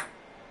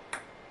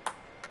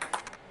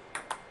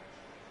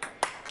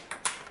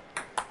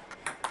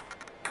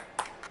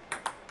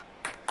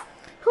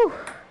 Whew.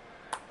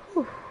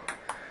 Whew.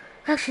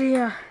 Actually,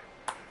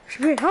 it's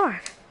pretty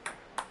hard.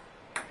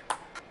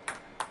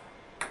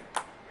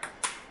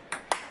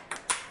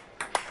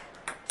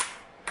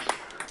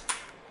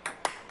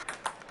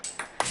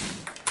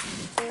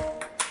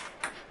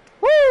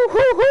 Woo!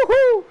 Hoo! Hoo!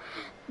 Hoo!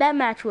 That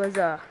match was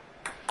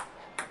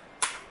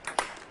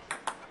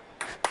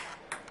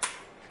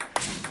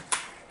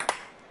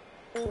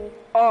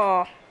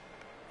Oh.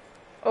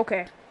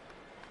 Okay.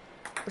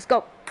 Let's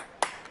go.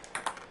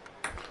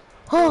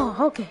 Oh,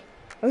 okay.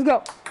 Let's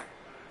go.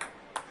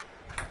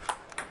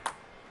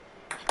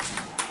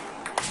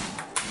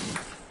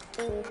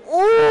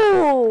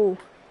 Ooh.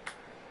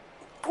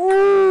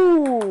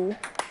 Ooh.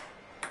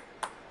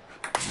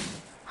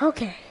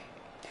 Okay.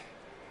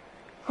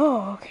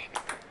 Oh, okay.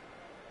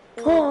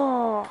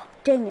 Oh,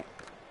 dang it.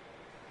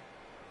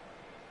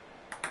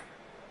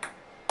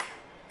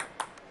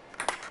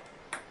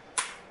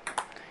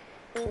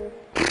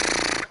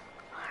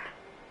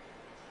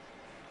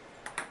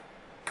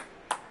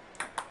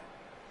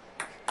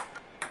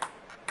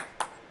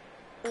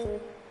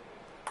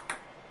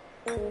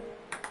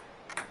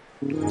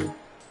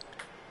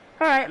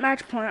 Alright,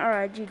 match point.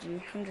 Alright,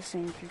 GG. I'm just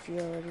saying GG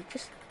already.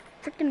 Just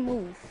freaking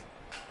move.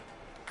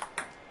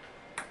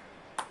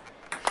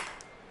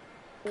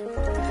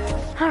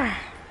 Alright.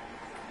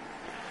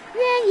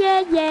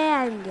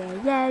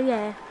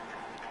 Yeah.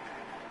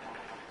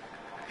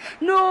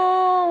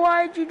 No!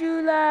 Why'd you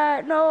do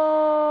that?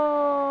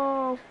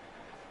 No!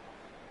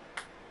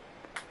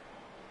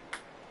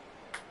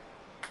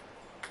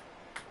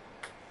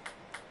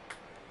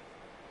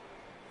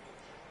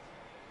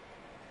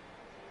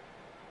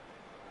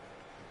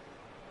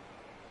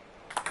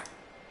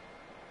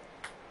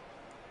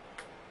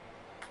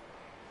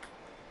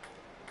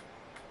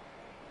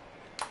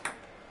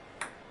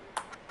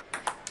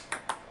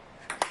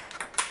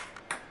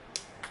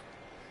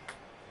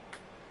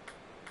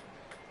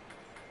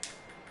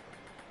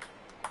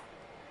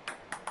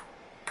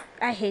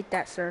 I hate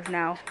that serve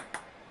now.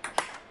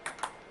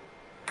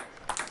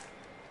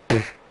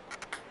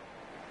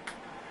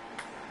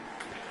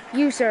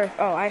 You serve.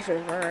 Oh, I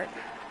serve. Alright.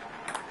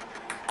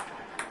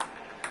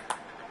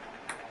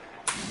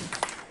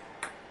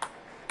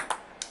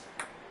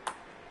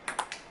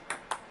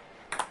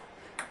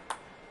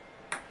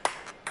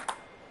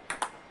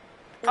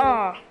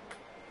 Oh.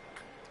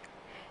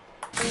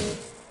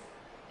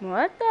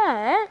 What the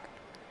heck?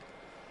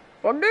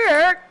 What the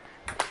heck?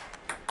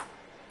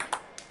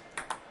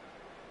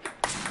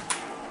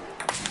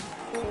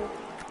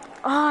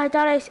 Oh, I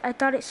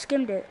thought it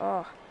skimmed it.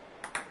 Oh.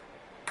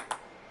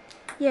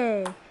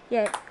 Yay.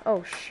 Yay.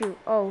 Oh shoot.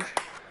 Oh.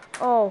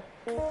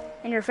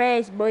 In your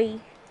face, boy.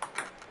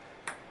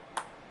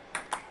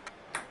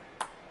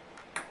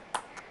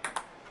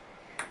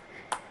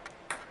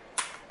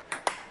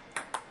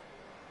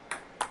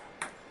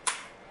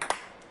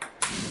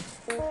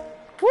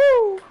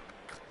 Woo!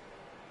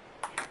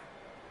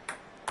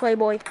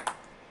 Playboy.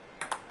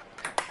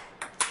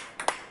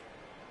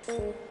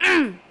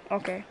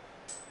 Okay.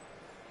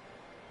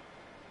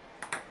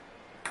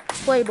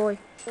 Playboy.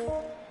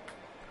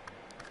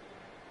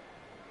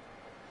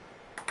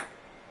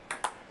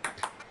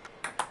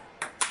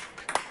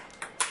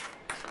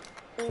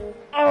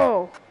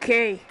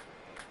 Okay.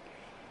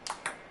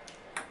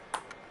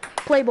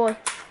 Playboy.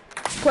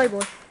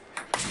 Playboy.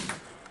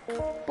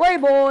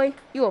 Playboy.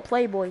 You a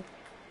playboy.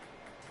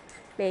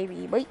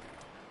 Baby boy.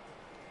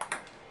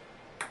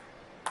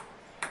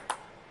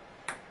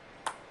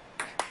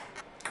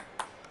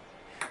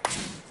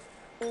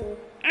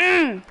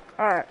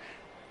 Alright.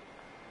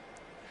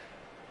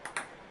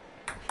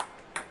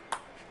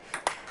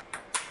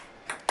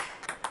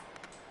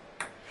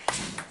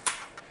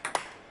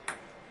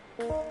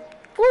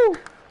 Woo!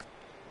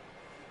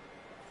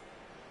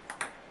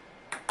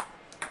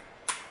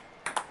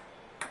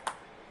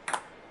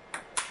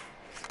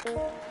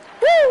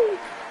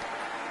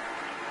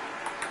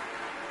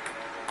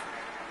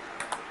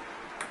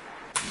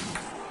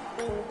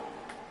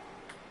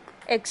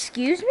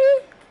 Excuse me?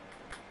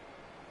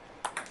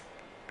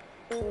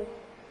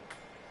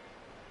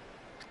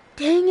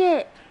 Dang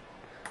it.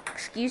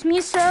 Excuse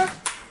me, sir?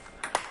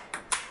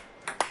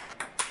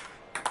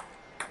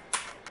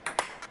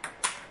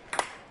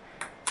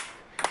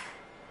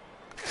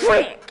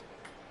 Frick!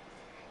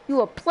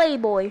 You a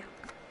playboy.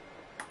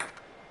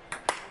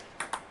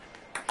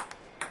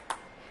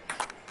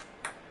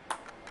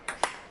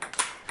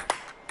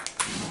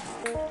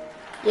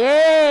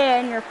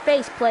 Yeah, in your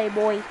face,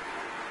 playboy.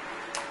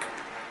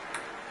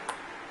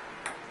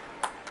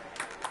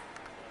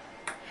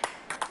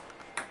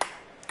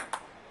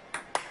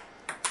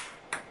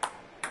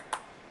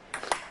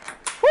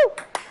 Woo!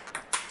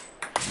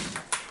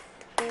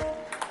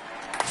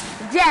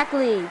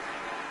 Exactly.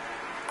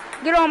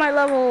 Get on my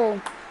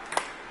level.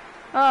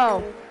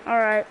 Oh,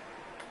 alright.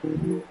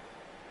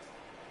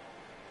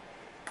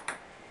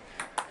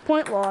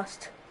 Point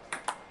lost.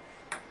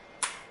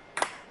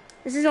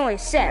 This is only a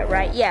set,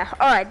 right? Yeah.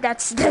 Alright,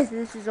 this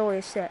is only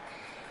a set.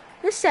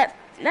 This set,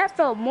 that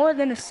felt more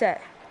than a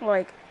set.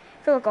 Like,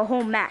 it felt like a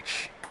whole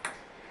match.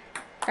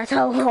 That's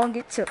how long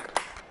it took.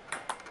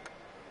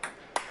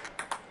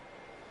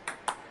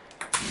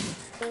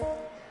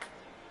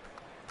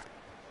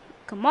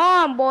 Come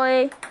on,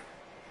 boy.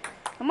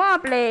 Come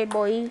on,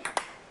 playboy.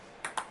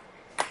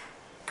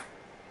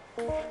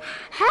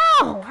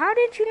 How? How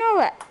did you know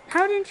that?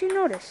 How didn't you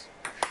notice?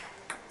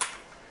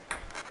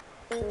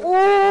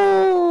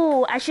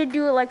 Oh, I should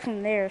do it like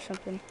from there or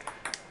something.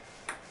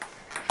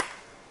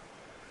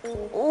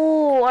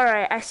 Oh, all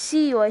right. I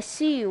see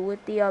you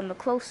with the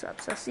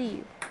close-ups. I see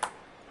you.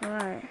 All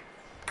right.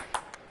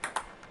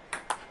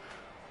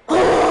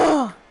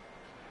 Oh,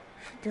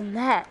 should done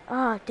that.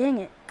 Ah, oh, dang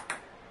it.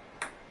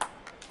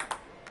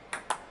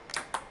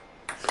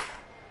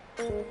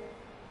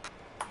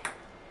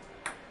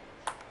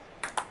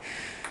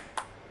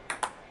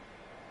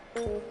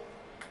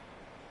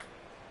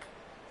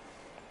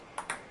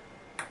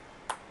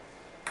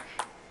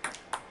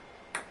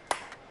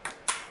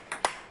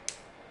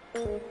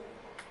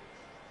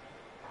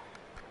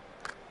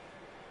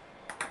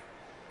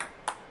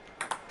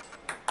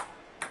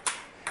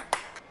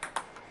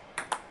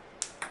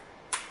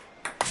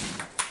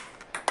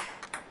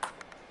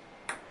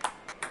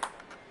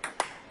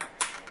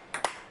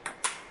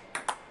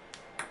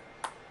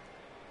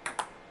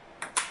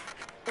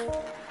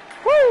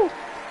 Woo!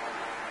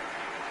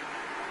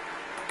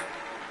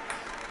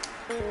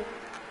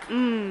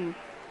 Mmm.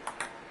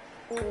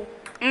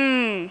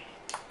 Mmm.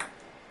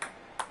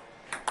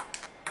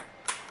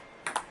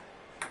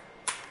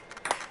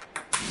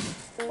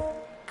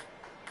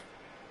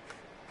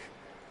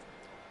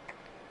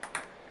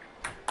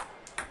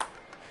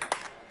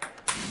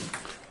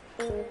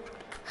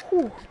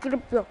 Ooh, get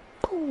up there.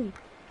 Boom.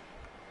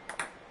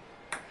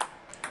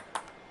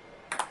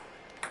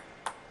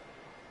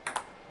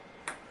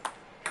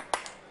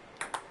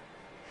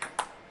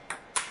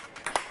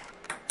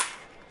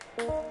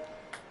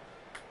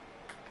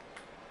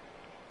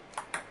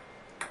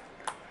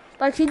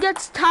 Like, he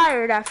gets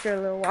tired after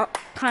a little while,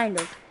 kind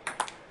of.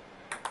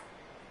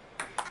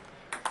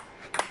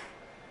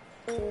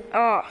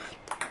 Oh.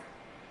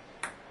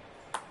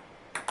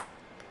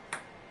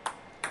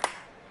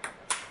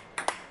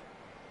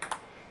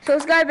 So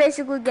this guy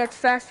basically gets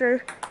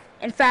faster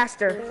and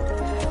faster.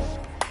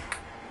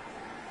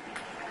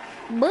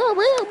 Boo,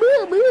 boo,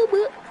 boo, boo,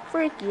 boo.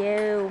 Freak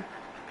you.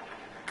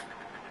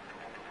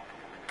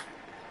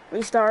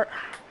 Restart.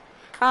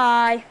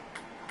 Hi.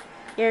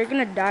 Yeah, you're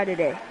gonna die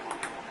today.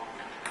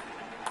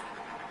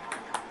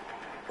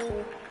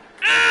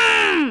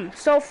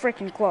 So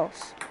freaking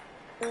close.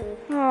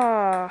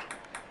 Ah.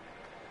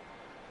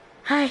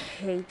 I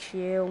hate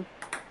you.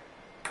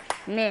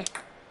 Meh.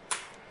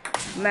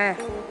 Meh.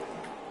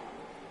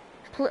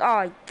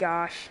 Oh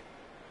gosh.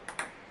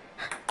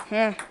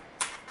 Heh.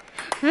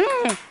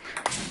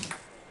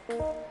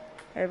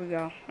 There we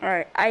go.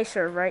 Alright, I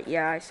serve, right?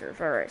 Yeah, I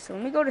serve. Alright, so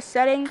let me go to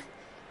settings.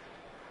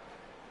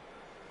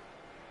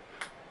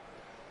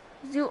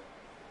 Let's do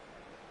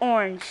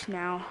orange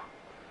now.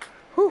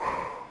 Whew.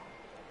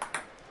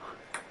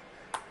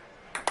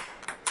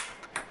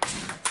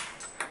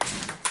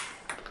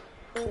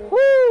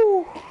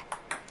 Woo!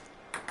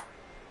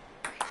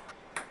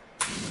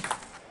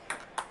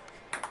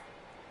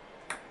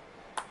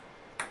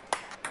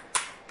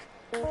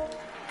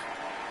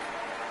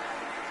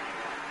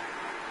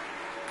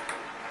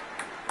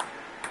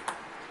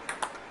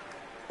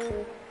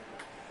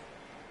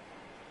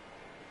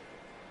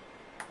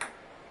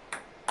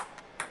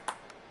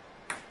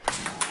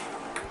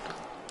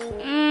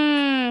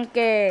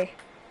 Okay.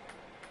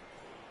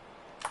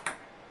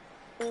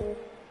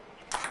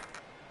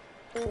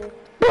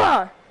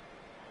 Bah!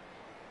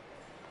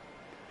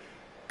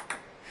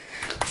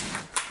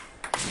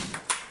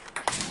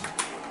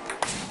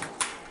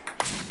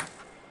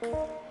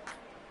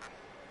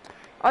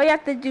 All you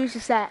have to do is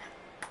just that.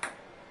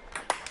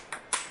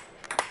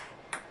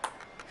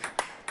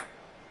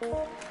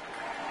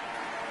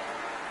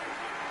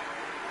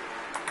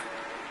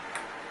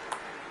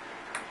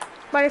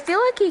 But I feel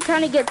like he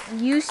kind of gets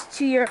used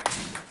to your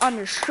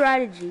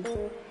strategy.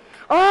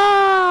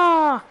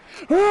 Oh!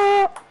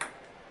 Oh!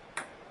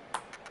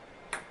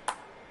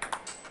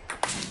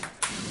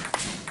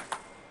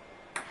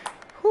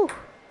 Whew.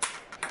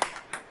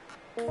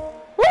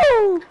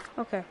 Woo!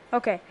 Okay,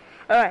 okay.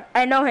 Alright,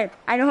 I know him.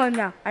 I know him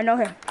now. I know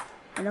him.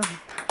 I know him.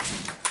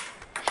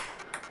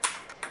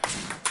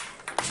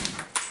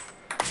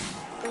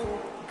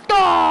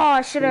 Oh,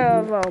 I should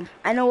have,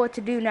 I know what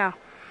to do now.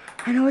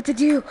 I know what to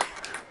do.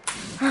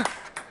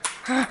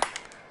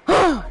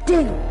 Oh,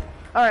 dang it.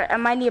 Alright, I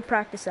might need to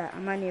practice that.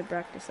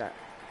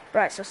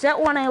 Right, so set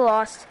one I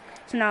lost.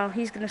 So now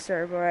he's gonna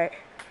serve, alright.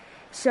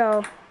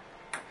 So,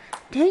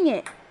 dang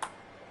it.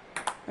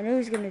 I knew he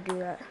was gonna do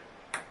that.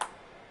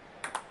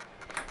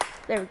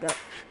 There we go.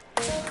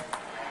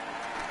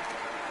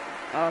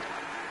 Oh.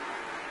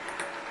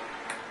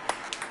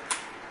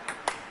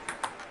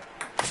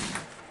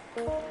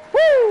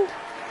 Woo!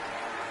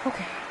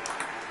 Okay.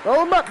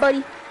 Roll him up,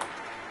 buddy.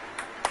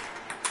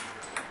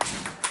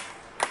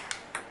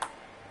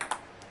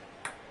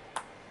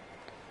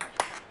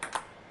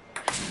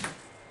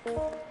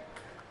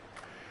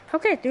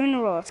 Okay, 3 in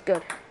a row. That's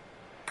good.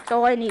 That's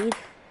all I need.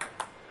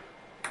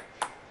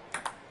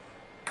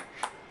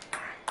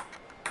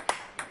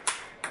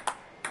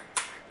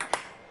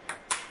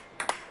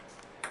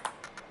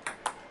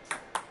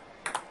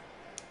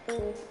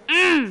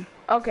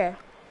 Okay.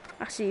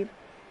 I see.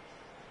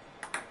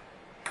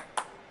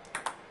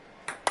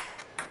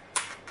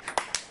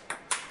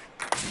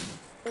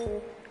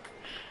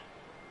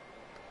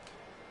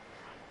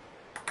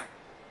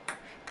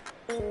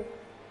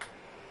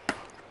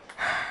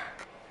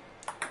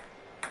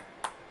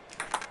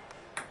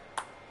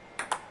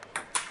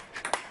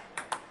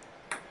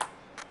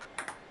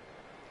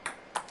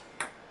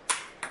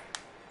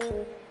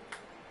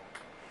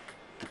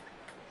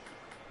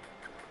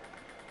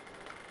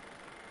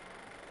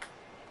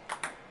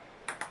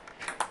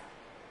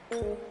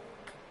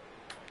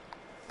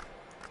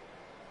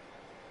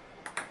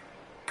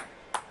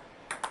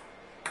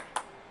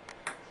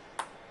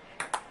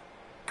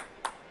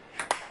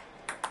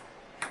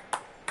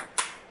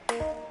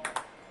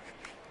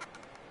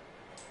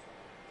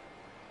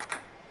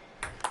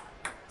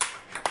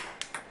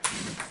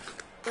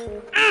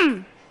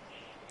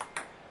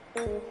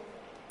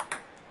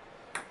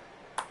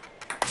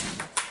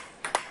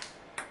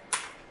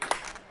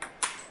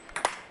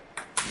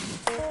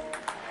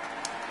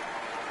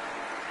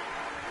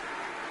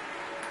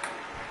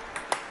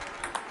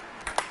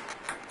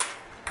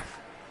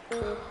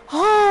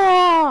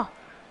 Oh!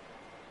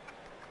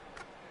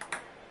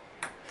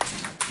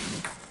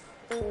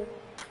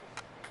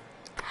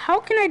 How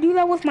can I do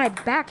that with my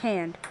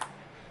backhand?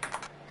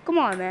 Come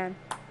on, man.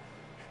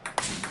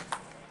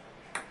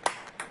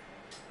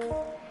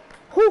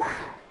 Whew.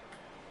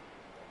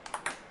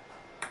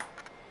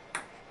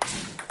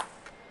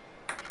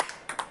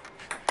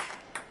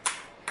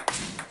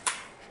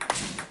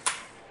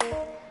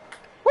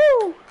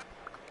 Woo!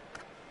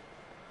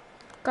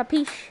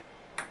 Capiche?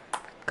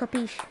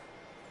 Capiche?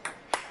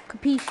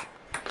 Capiche?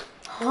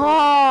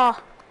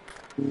 Oh!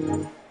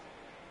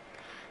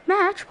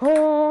 Match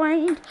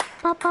point!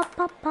 Pa pa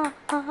pa pa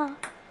pa.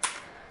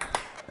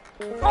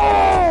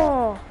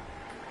 Oh!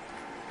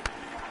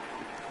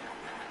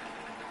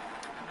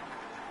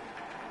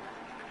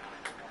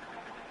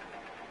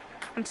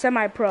 I'm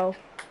semi-pro.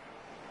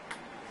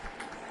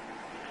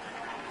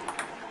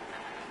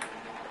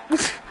 He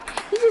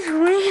just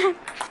ran.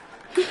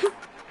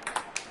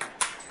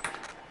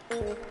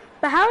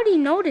 But how did he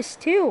notice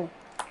too?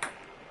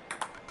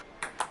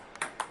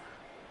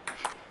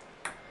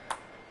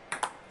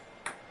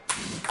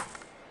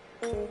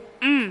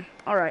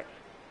 All right.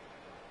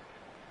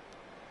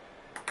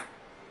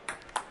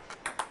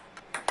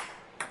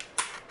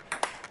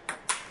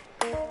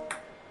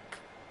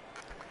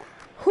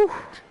 Whew.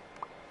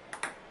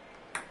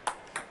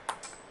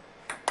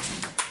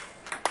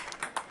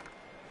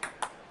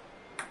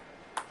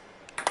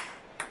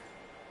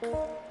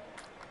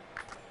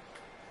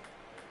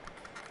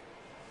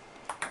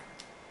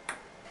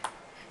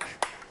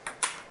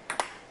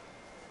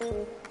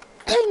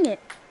 Dang it.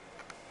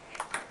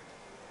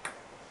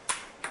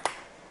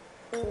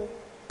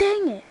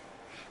 Dang it.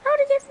 How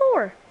did he get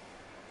 4?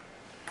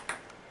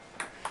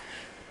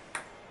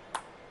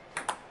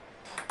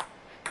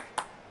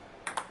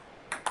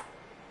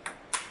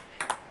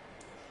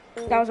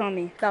 That was on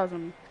me. That was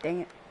on me.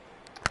 Dang it.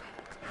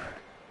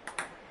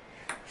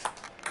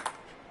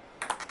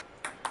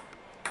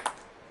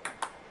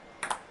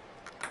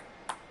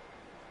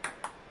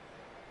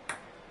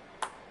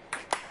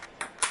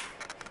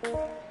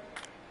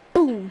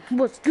 Boom.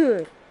 What's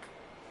good?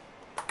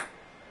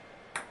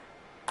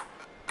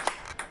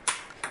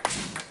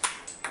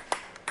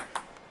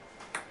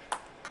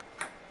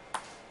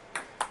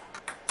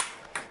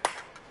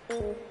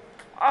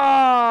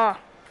 Ah.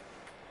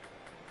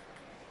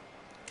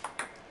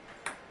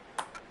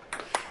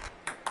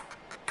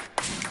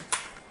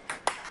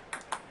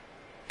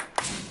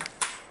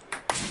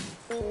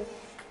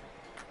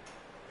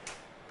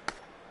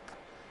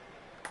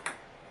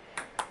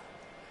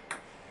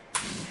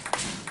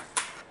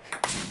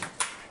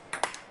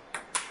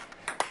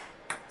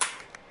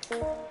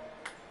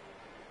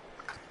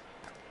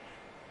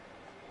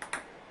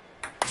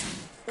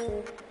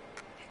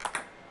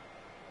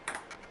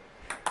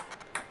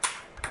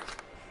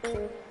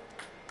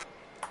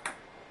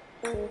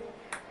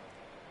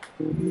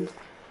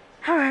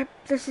 Alright,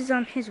 this is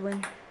his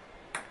win.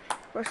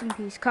 Rest in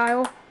peace,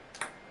 Kyle.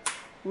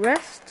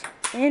 Rest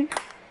in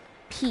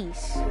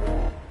peace.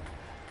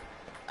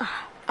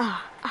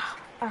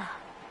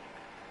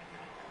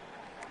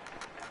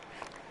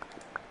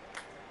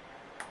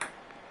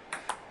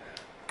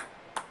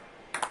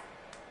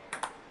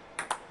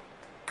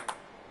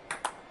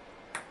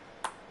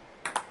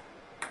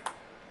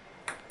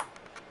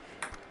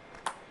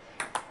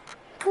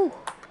 Ooh.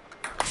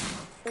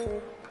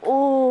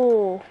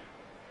 Oh.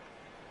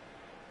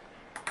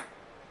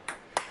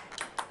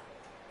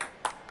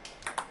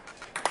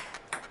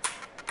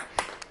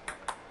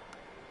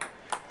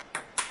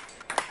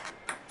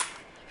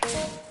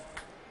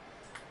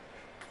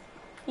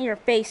 In your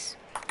face.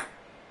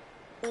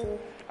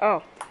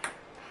 Oh.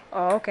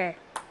 Oh, okay.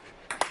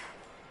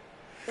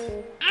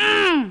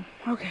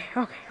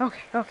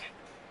 Okay.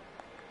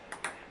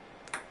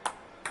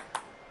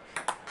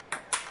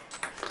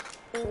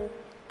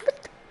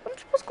 But I'm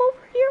supposed to go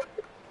over here.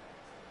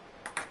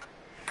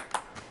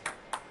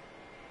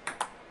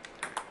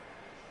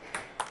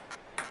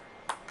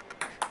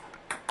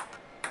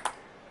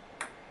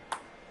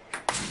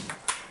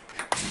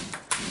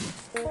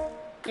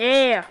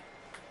 Yeah.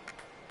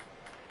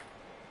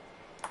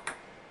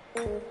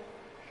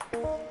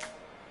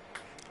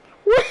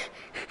 What?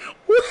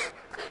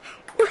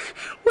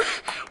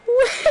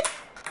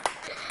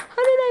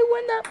 How did I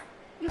win that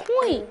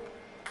point?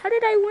 How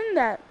did I win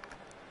that?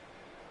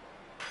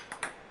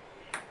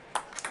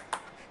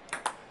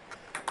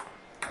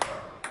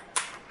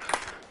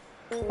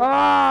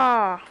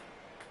 Ah.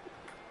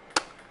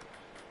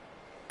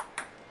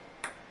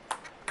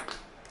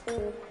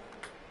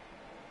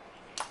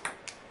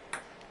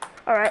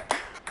 All right.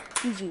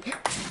 GG.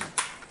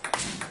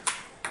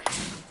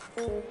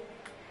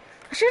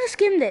 I should have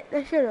skimmed it.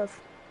 I should have.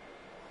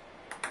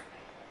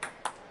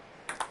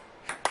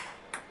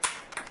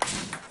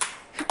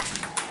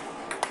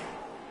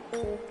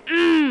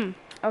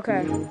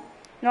 Okay.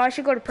 No, I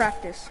should go to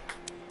practice.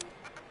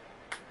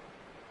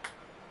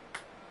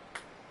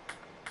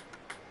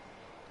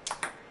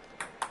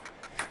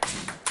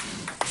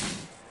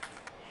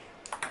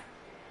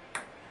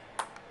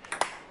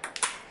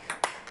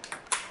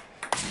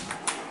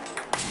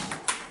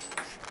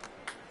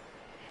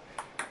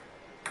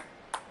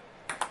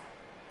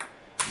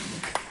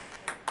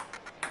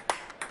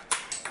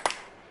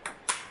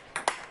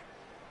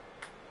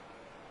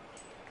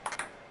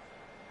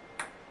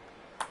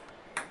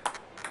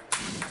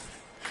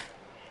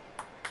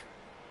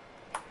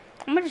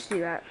 I'm gonna just do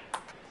that.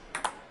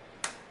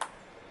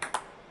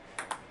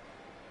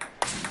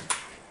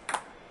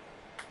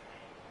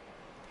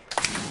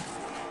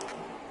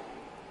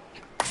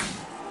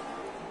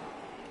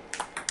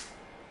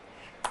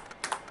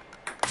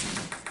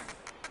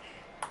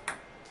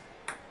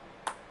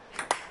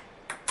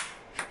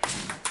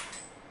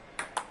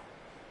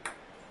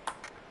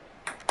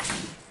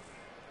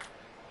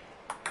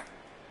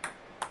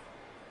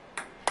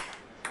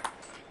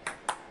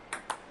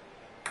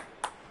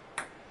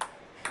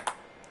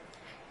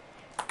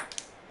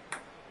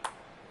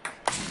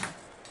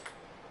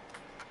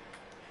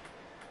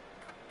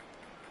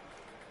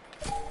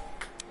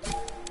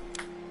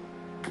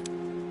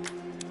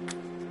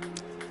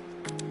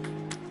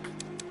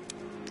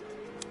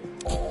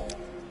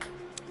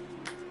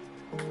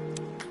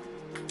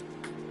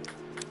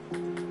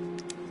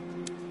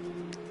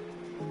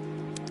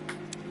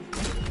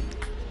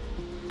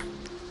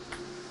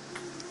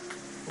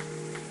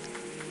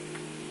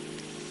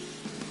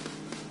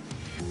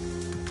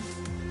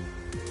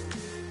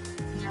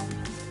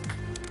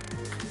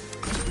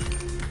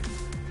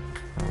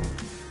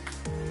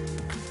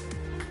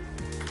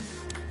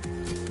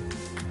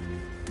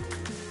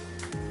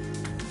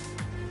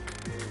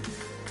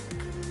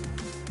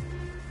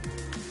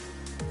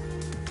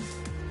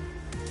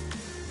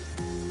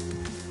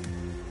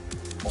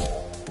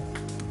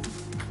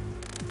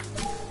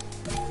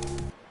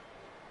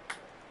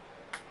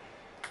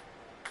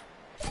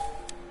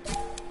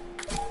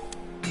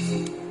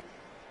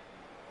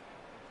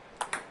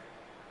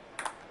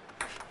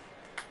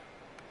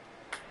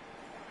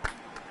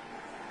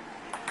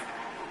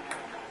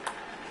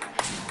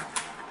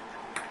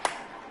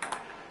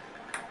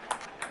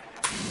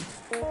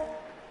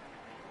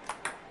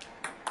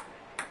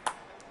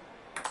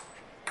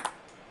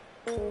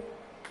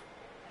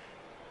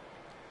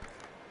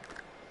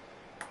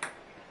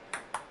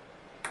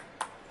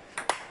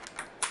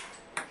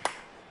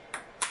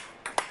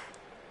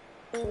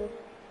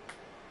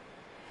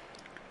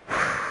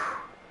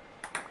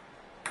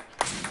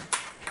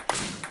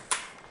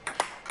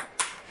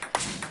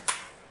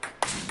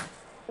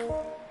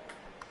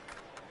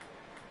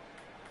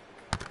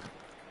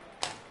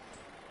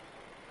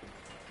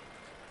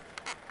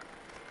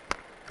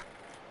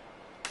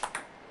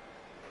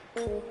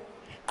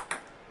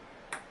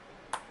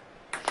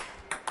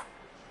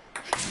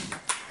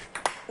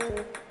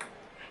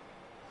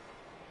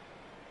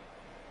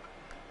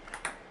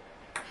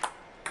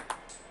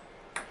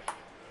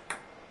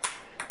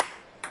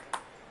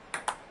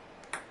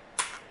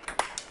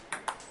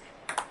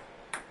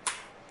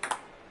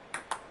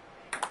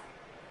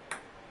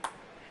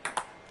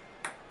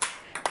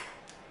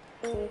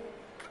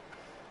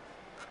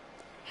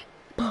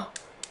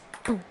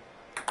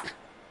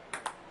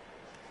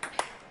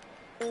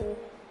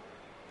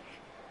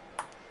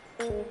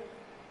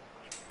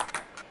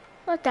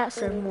 Let that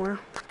serve more.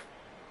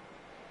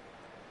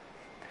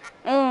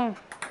 Mm.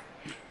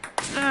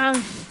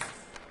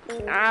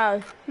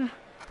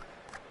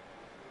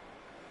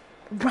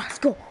 Let's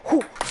go.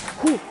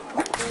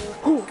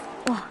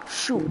 Oh,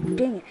 shoot.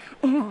 Dang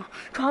it.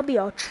 Probably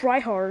I'll try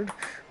hard.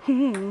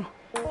 Yeah,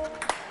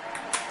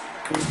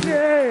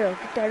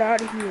 get that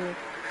out of here.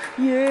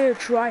 Yeah,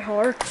 try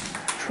hard.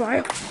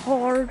 Try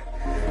hard.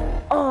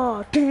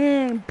 Oh,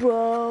 dang,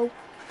 bro.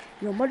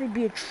 You might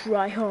be a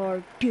try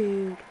hard,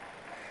 dude.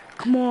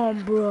 Come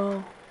on,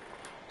 bro.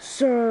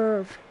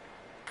 Serve.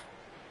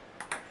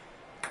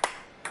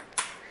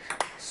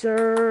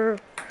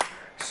 Serve.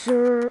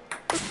 Serve.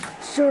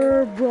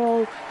 Serve,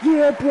 bro.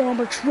 Yeah, bro, I'm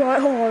gonna try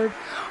hard.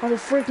 I'm gonna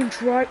freaking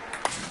try.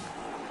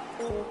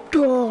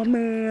 Oh,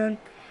 man.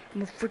 I'm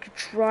gonna freaking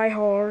try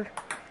hard.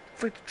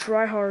 Freaking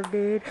try hard,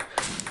 dude.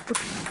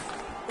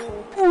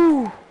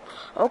 Ooh.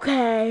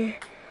 Okay.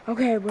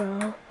 Okay,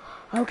 bro.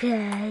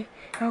 Okay.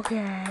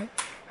 Okay.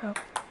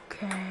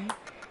 Okay.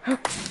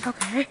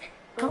 Okay.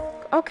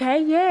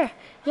 Okay, yeah.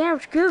 Yeah,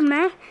 what's good,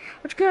 man?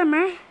 What's good,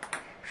 man?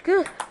 What's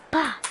good?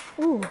 Bah.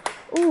 Ooh.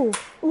 Ooh.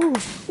 Ooh.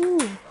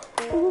 Ooh.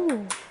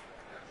 Ooh.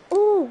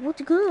 Ooh,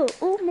 what's good?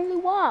 Ooh, Millie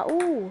Watt.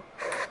 Ooh.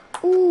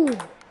 Ooh.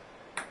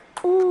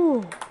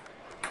 Ooh.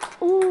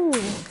 Ooh.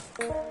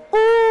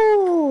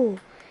 Ooh.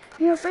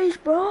 In your face,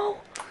 bro.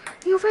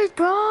 In your face,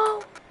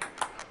 bro.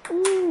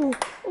 Ooh.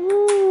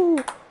 Ooh.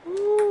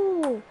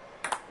 Ooh.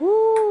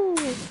 Ooh.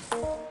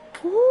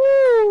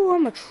 Ooh.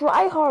 I'm a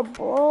try hard,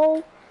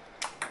 bro.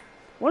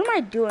 What am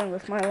I doing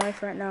with my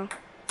life right now?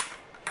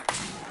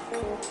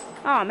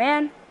 Oh,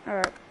 man.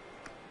 Alright.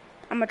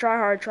 I'm gonna try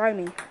hard. Try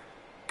me.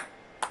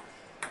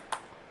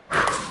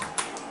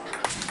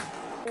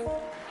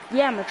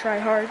 Yeah, I'm gonna try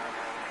hard.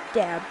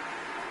 Dab.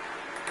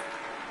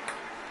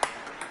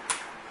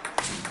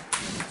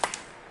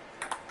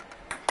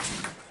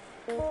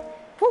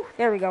 Whew,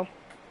 there we go.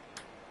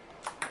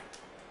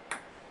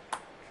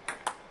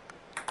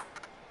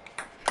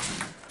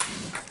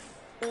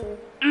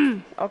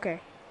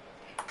 Okay.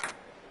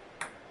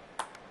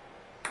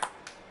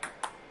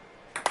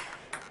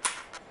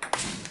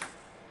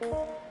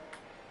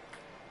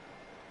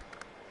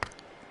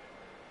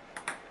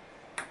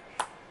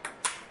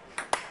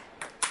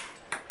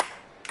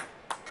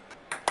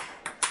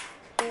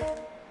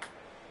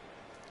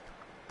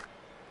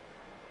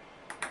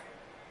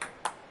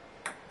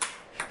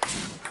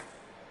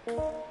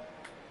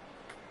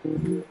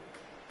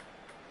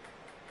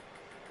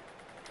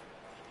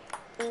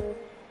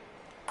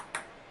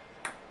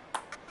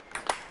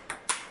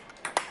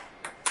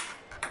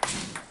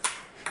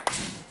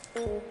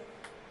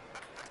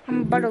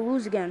 I'm about to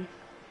lose again.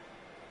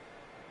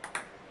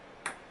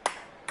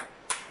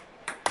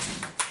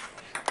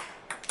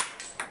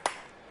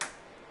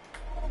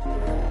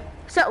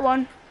 Set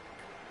one.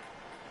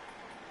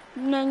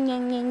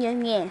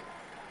 Nya.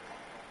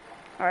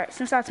 Alright,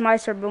 since that's my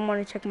serve, I'm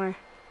gonna check my.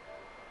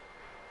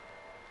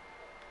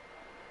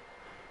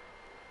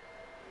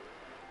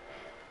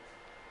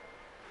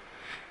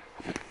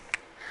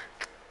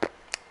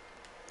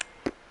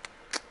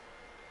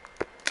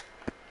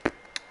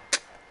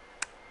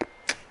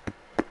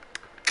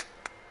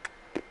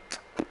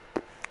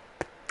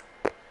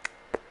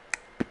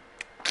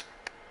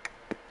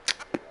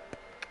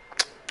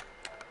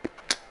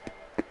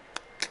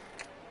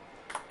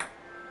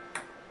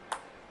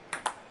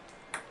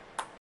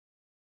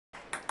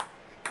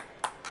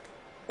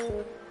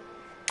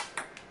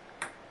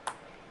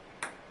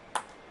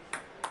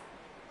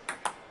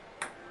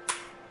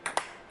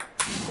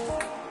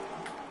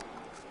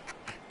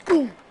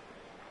 Boom.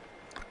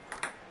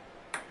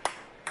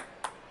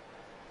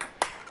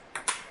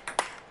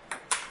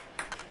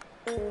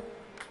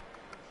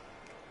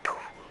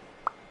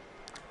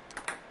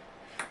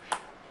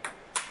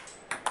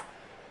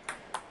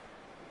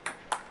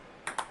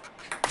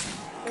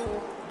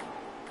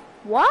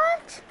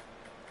 What?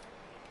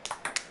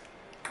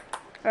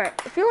 Alright,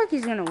 I feel like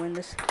he's gonna win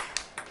this.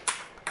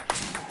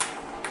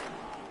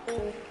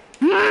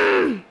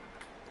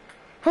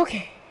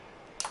 Okay.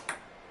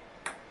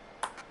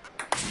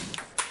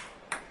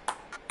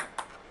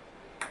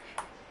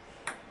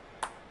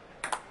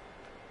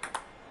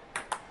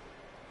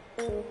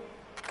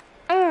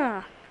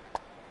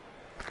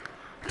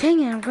 Dang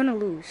it, I'm gonna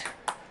lose.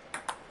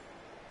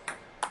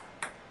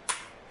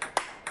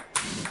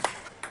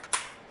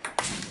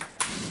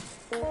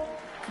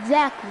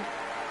 Exactly.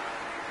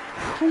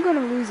 I'm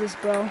gonna lose this,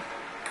 bro.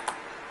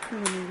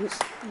 I'm gonna lose,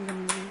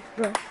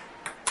 bro.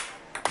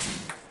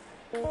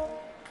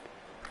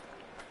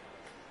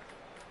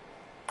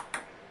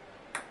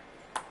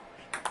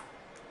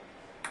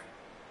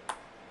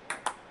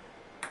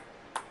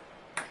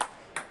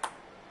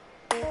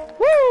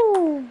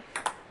 Woo!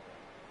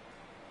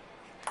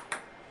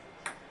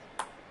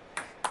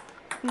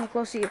 Come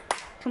close to you.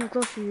 Come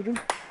close to you, dude.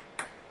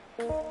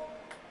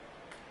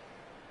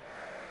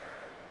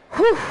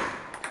 Whew.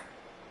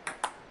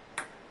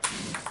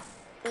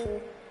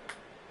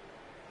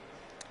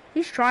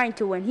 He's trying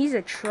to win. He's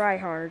a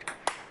tryhard.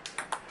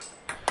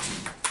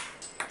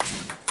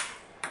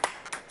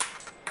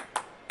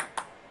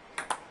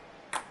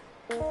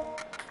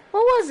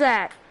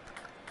 that?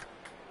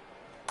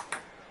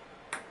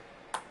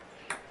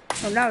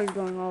 Oh, now he's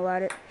going all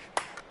at it.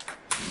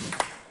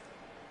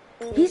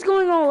 He's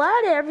going all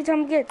at it every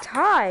time we get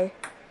tied.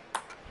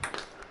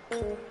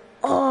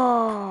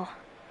 Oh.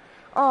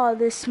 Oh,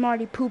 this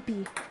smarty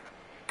poopy.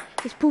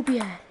 This poopy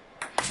head.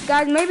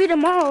 Guys, maybe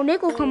tomorrow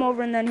Nick will come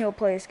over and then he'll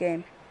play this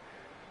game.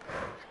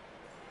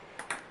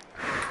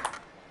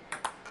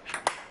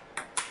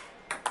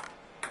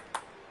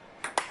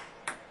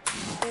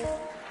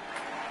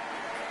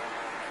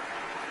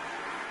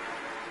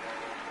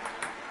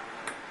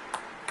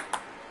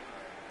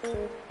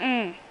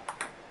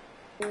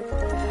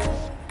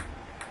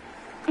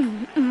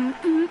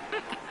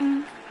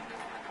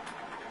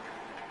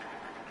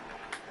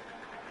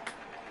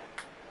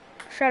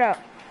 Shut up,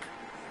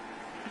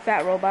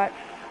 fat robot.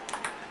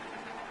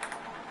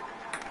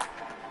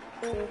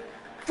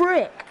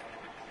 Frick.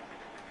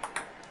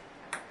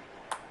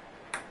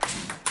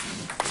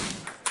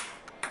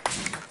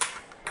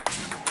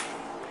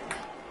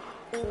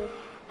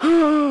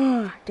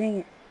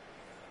 Dang it.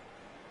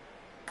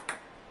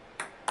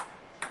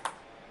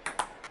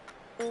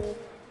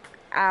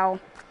 Ow.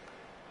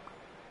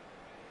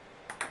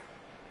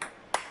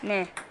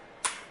 Meh.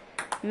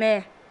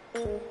 Meh.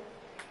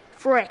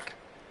 Frick.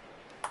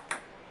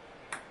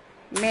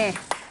 Meh.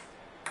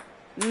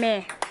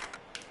 Meh.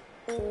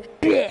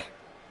 Bleh.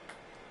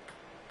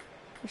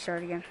 We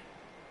start again.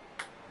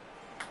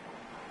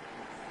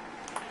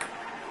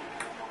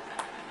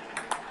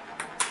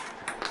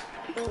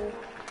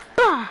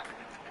 Bah!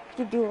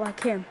 You do it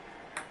like him.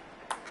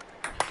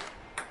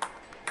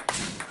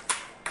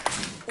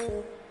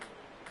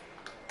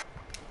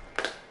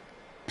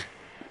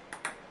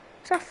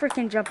 Stop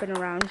freaking jumping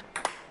around,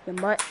 you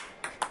mutt.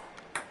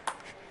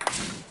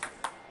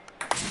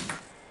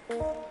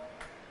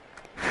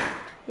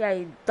 Yeah,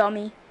 you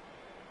dummy.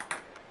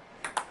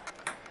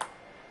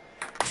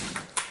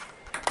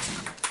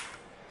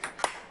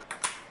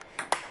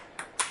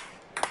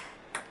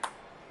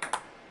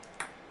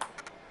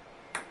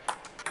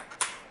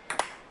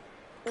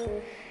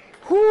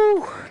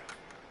 Whew.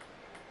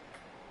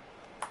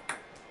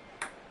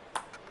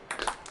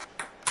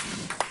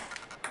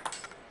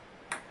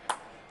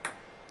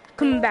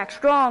 Coming back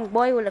strong,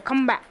 boy, with a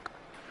comeback.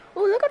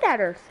 Oh, look at that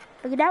earth.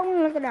 Look at that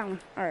one, look at that one.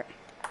 Alright.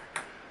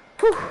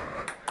 Whew.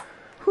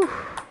 Whew.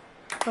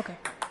 Okay.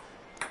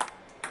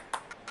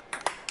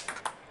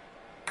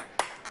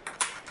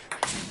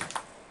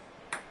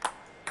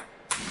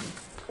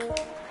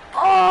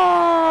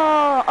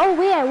 Oh! Oh,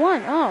 wait, I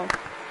won. Oh.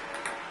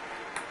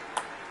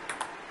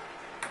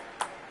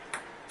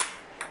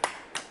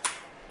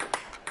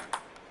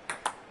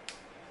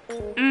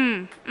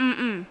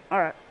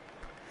 Alright.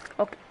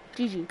 Okay.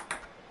 GG.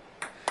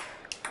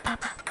 Pa,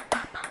 pa,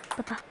 pa, pa,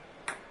 pa, pa, pa.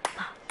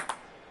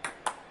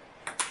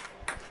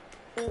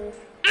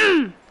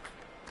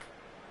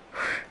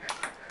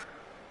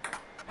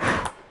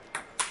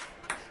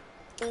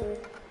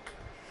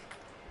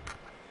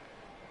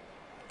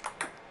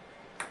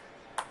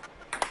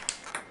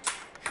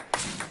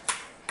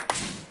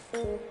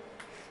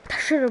 I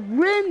should have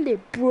rimmed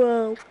it,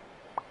 bro.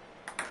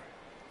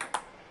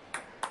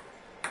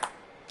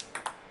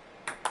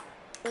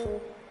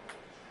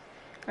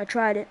 I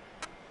tried it.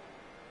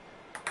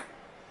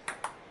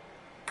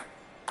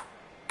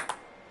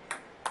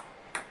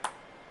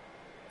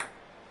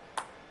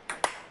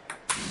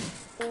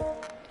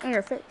 In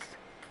your face.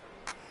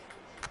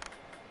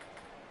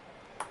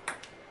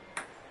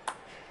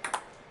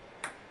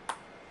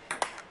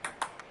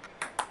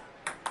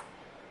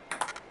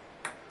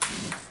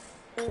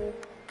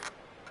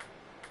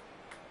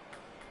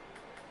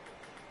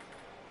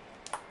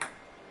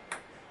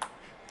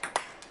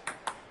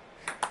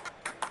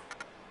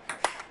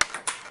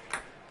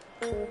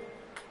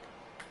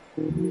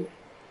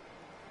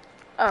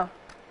 Oh.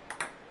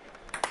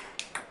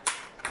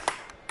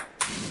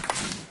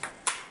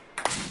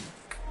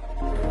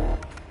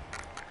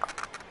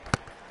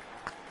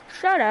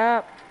 Shut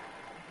up.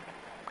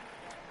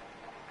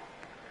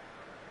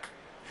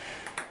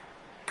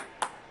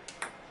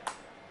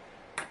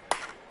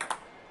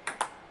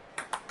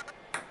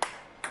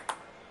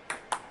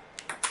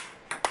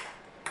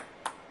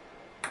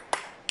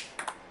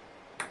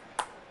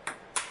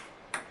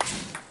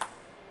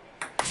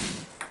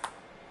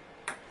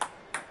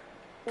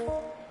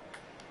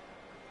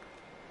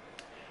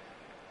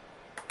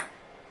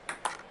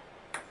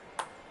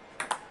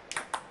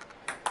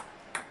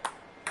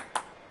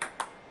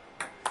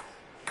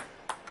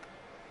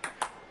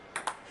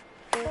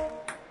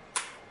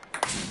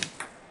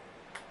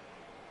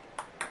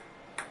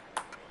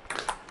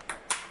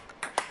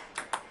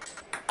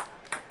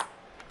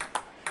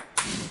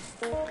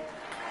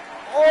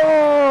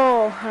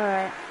 Oh,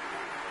 alright.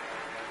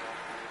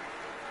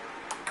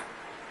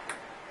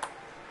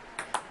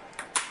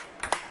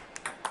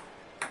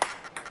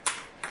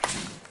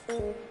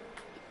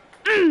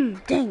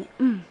 Dang it.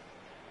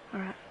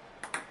 Alright.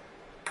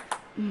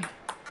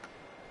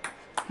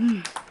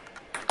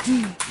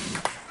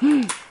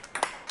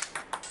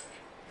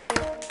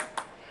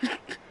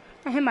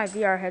 I hit my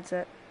VR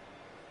headset.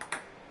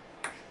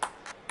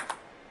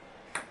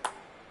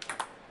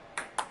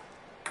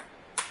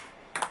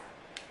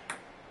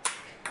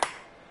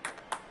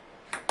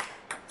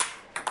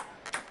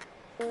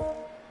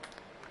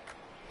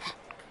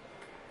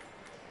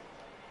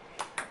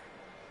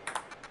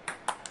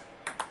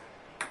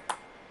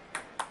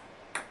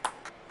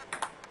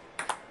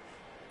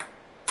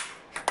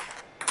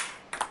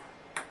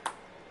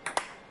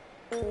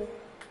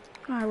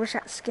 wish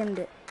I skinned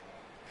it.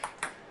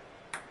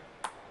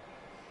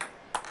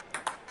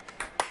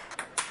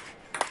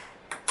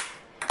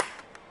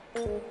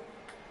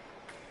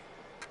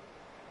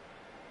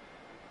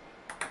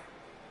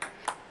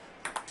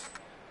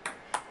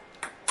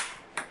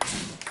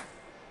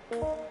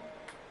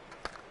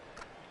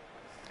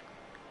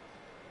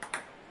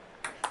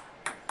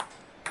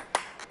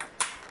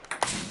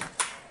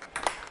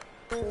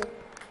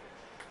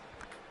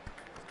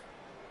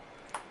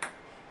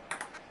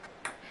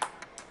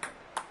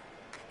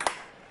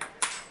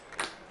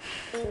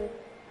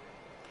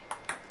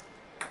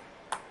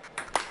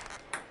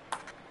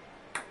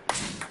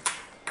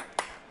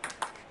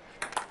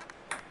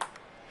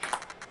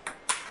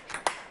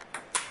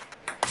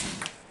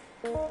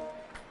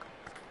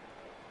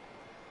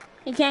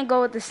 He can't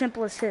go with the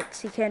simplest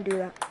hits. He can't do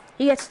that.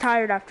 He gets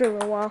tired after a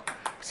little while.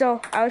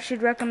 So I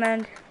should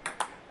recommend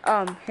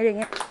hitting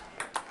it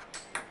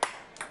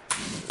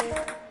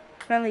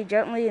friendly,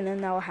 gently, and then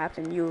that will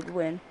happen. You would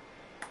win.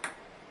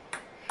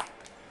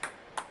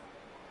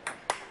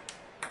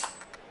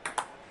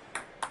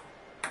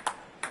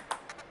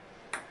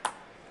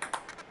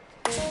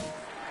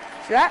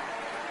 See that?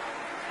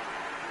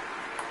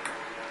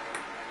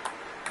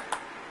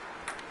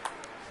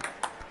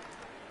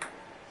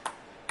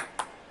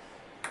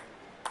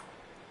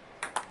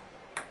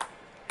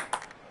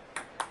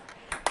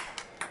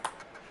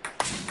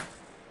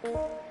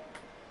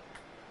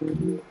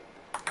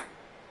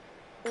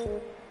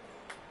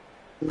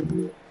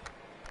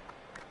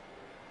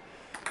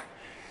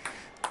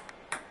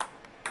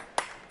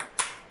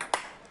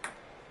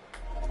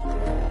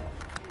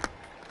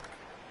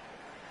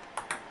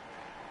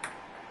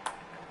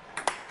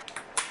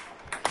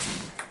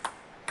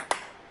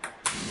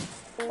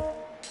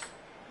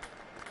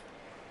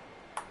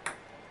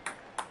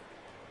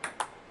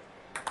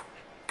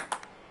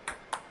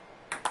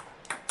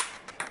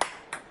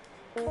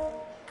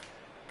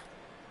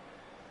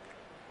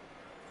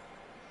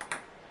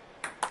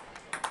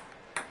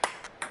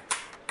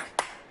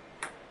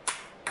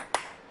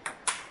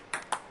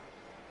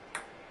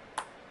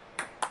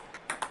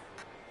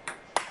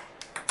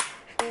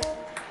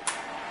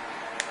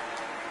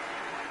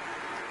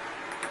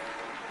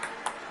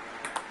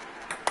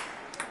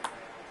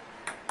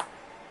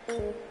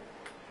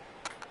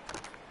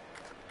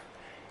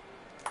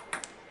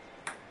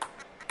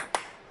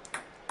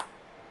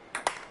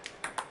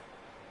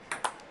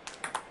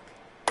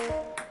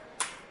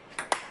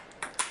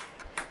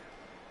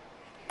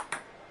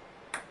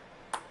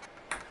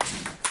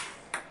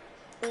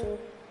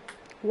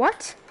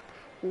 What?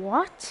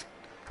 What?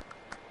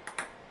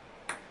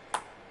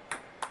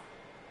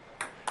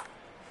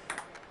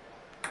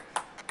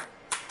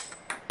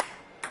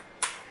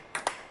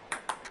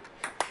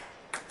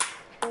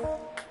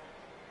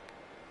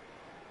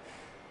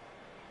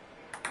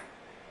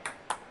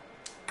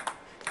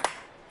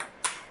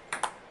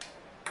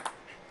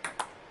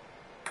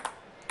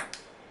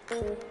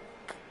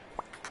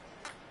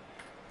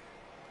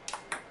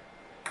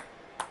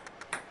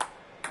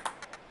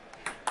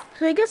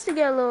 So he gets to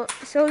get a little.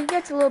 So he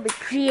gets a little bit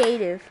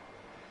creative.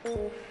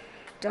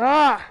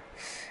 Ah,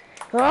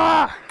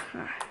 ah.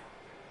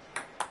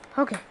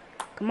 Okay,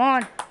 come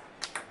on.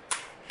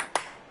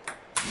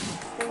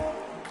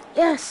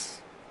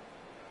 Yes.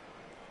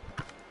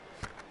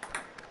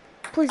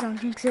 Please don't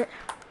jinx it.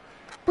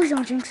 Please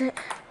don't jinx it.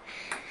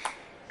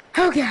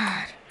 Oh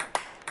God.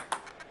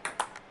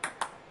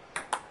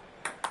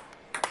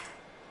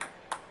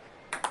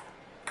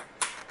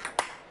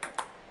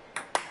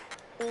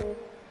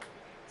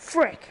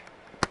 Frick.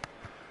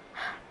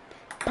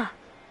 Ba,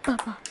 ba,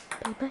 ba,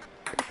 ba, ba,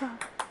 ba.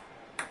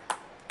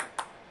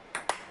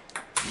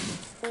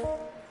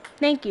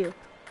 Thank you.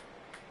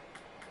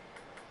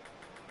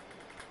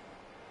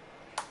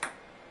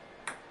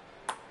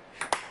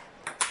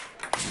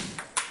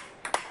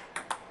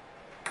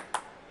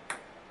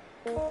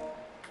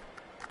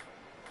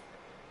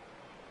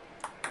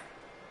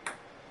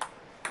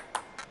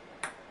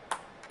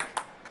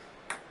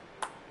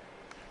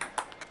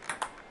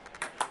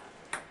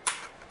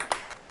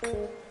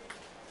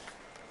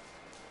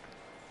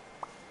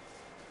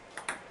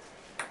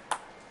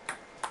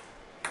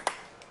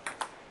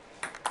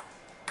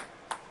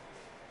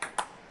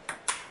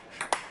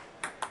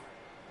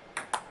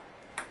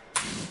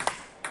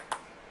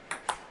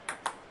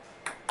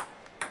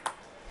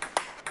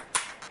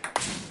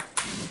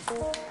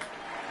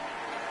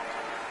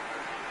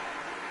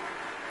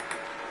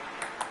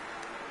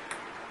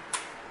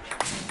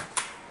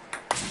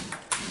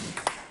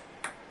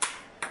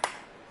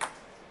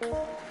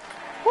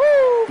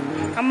 Woo!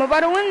 I'm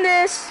about to win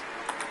this.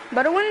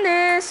 About to win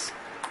this.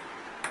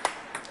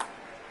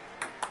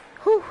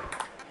 Whew.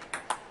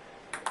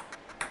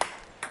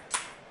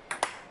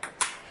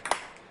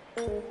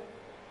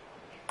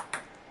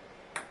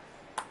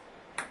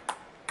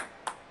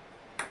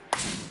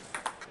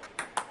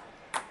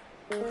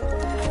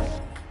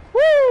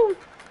 Woo!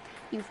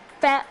 You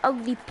fat,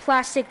 ugly,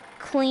 plastic,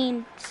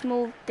 clean,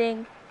 smooth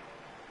thing.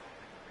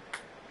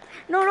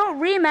 No, don't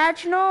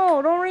rematch.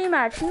 No, don't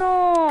rematch.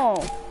 No.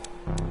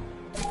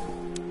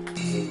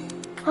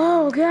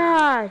 Oh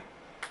God.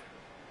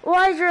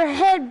 Why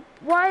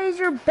is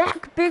your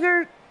back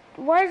bigger?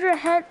 Why is your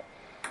head?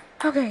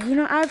 Okay, you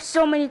know, I have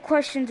so many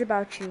questions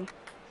about you.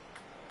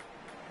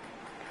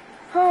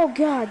 Oh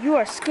God, you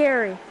are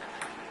scary.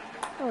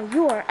 Oh,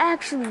 you are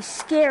actually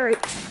scary.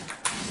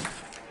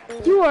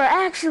 You are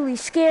actually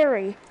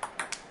scary.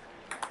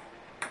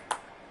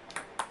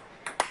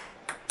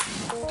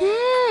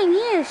 Dang,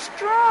 he is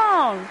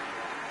strong.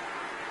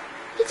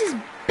 He just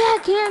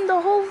backhand the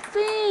whole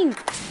thing.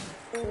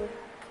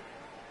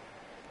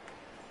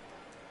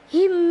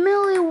 He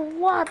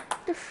milliwatt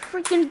the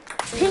freaking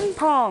ping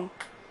pong.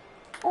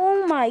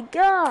 Oh my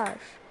gosh.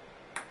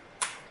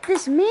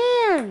 This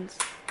man's.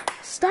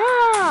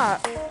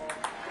 Stop.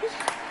 What is he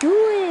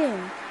doing?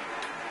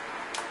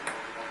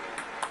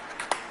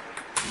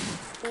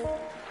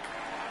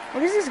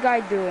 What is this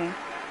guy doing?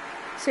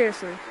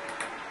 Seriously.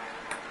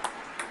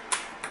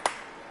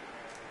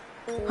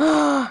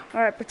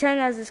 Alright, pretend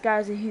as this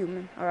guy's a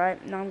human.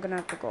 Alright, now I'm gonna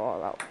have to go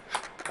all out.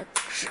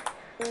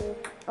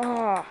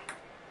 Oh.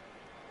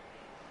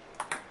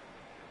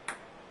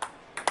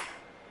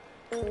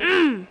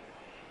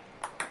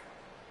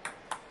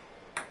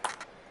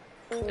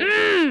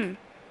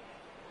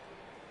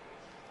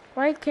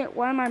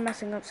 Why am I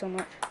messing up so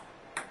much?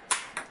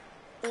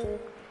 Oh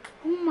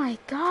my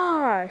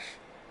gosh.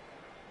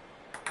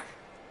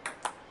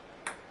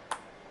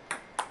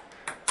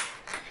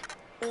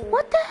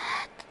 What the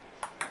heck?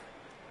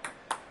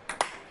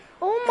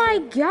 Oh my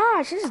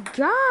gosh, this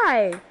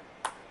guy.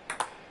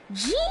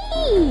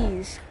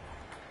 Jeez.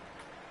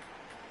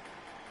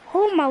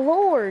 Oh my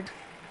lord.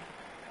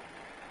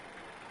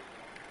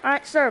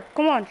 Alright, sir,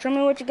 come on, show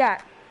me what you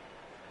got.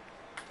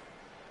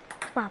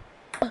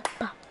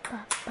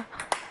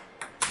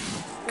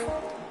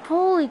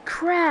 Holy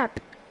crap.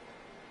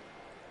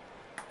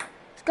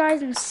 This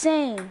guy's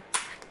insane.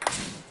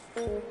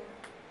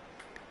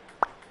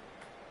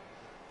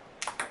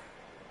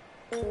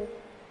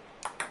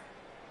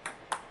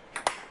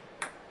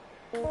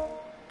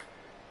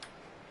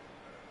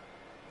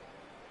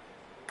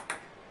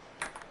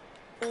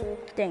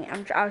 Dang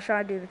it, I was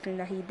trying to do the thing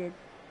that he did.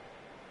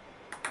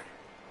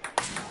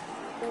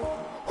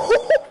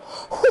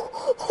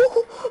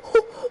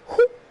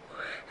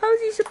 How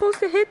is he supposed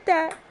to hit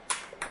that?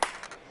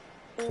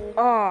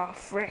 Oh,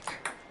 frick.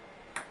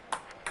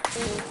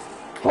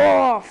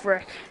 Oh,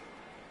 frick.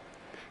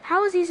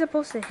 How is he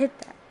supposed to hit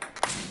that?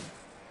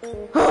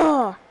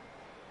 Oh.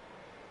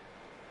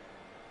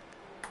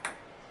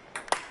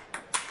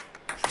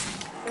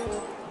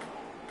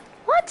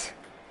 What?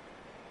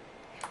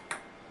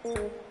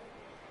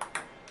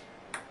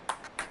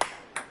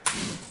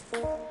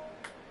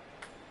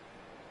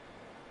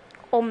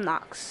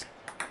 Omnox.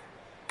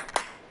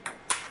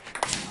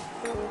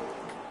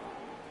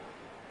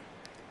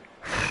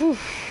 Whew.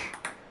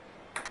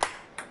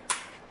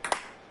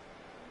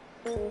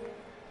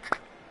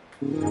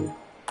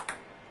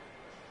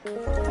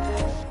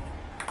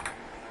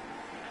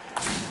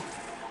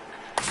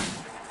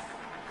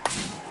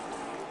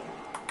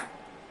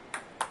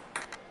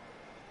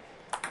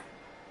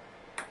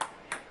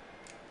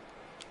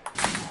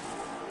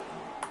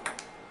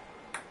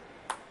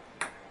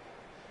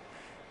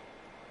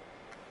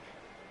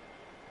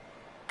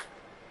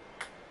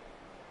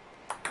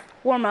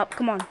 Warm up,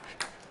 come on.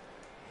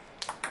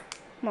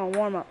 Come on,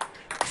 warm up.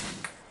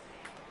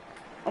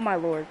 Oh my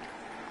lord.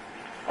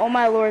 Oh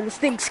my lord, this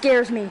thing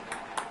scares me.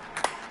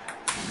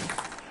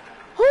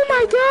 Oh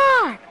my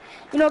god!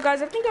 You know,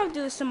 guys, I think I'll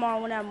do this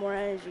tomorrow when I have more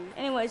energy.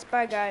 Anyways,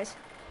 bye, guys.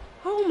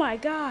 Oh my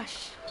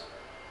gosh.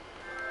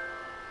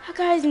 That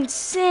guy's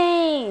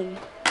insane.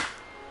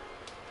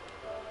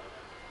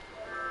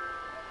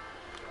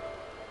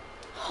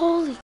 Holy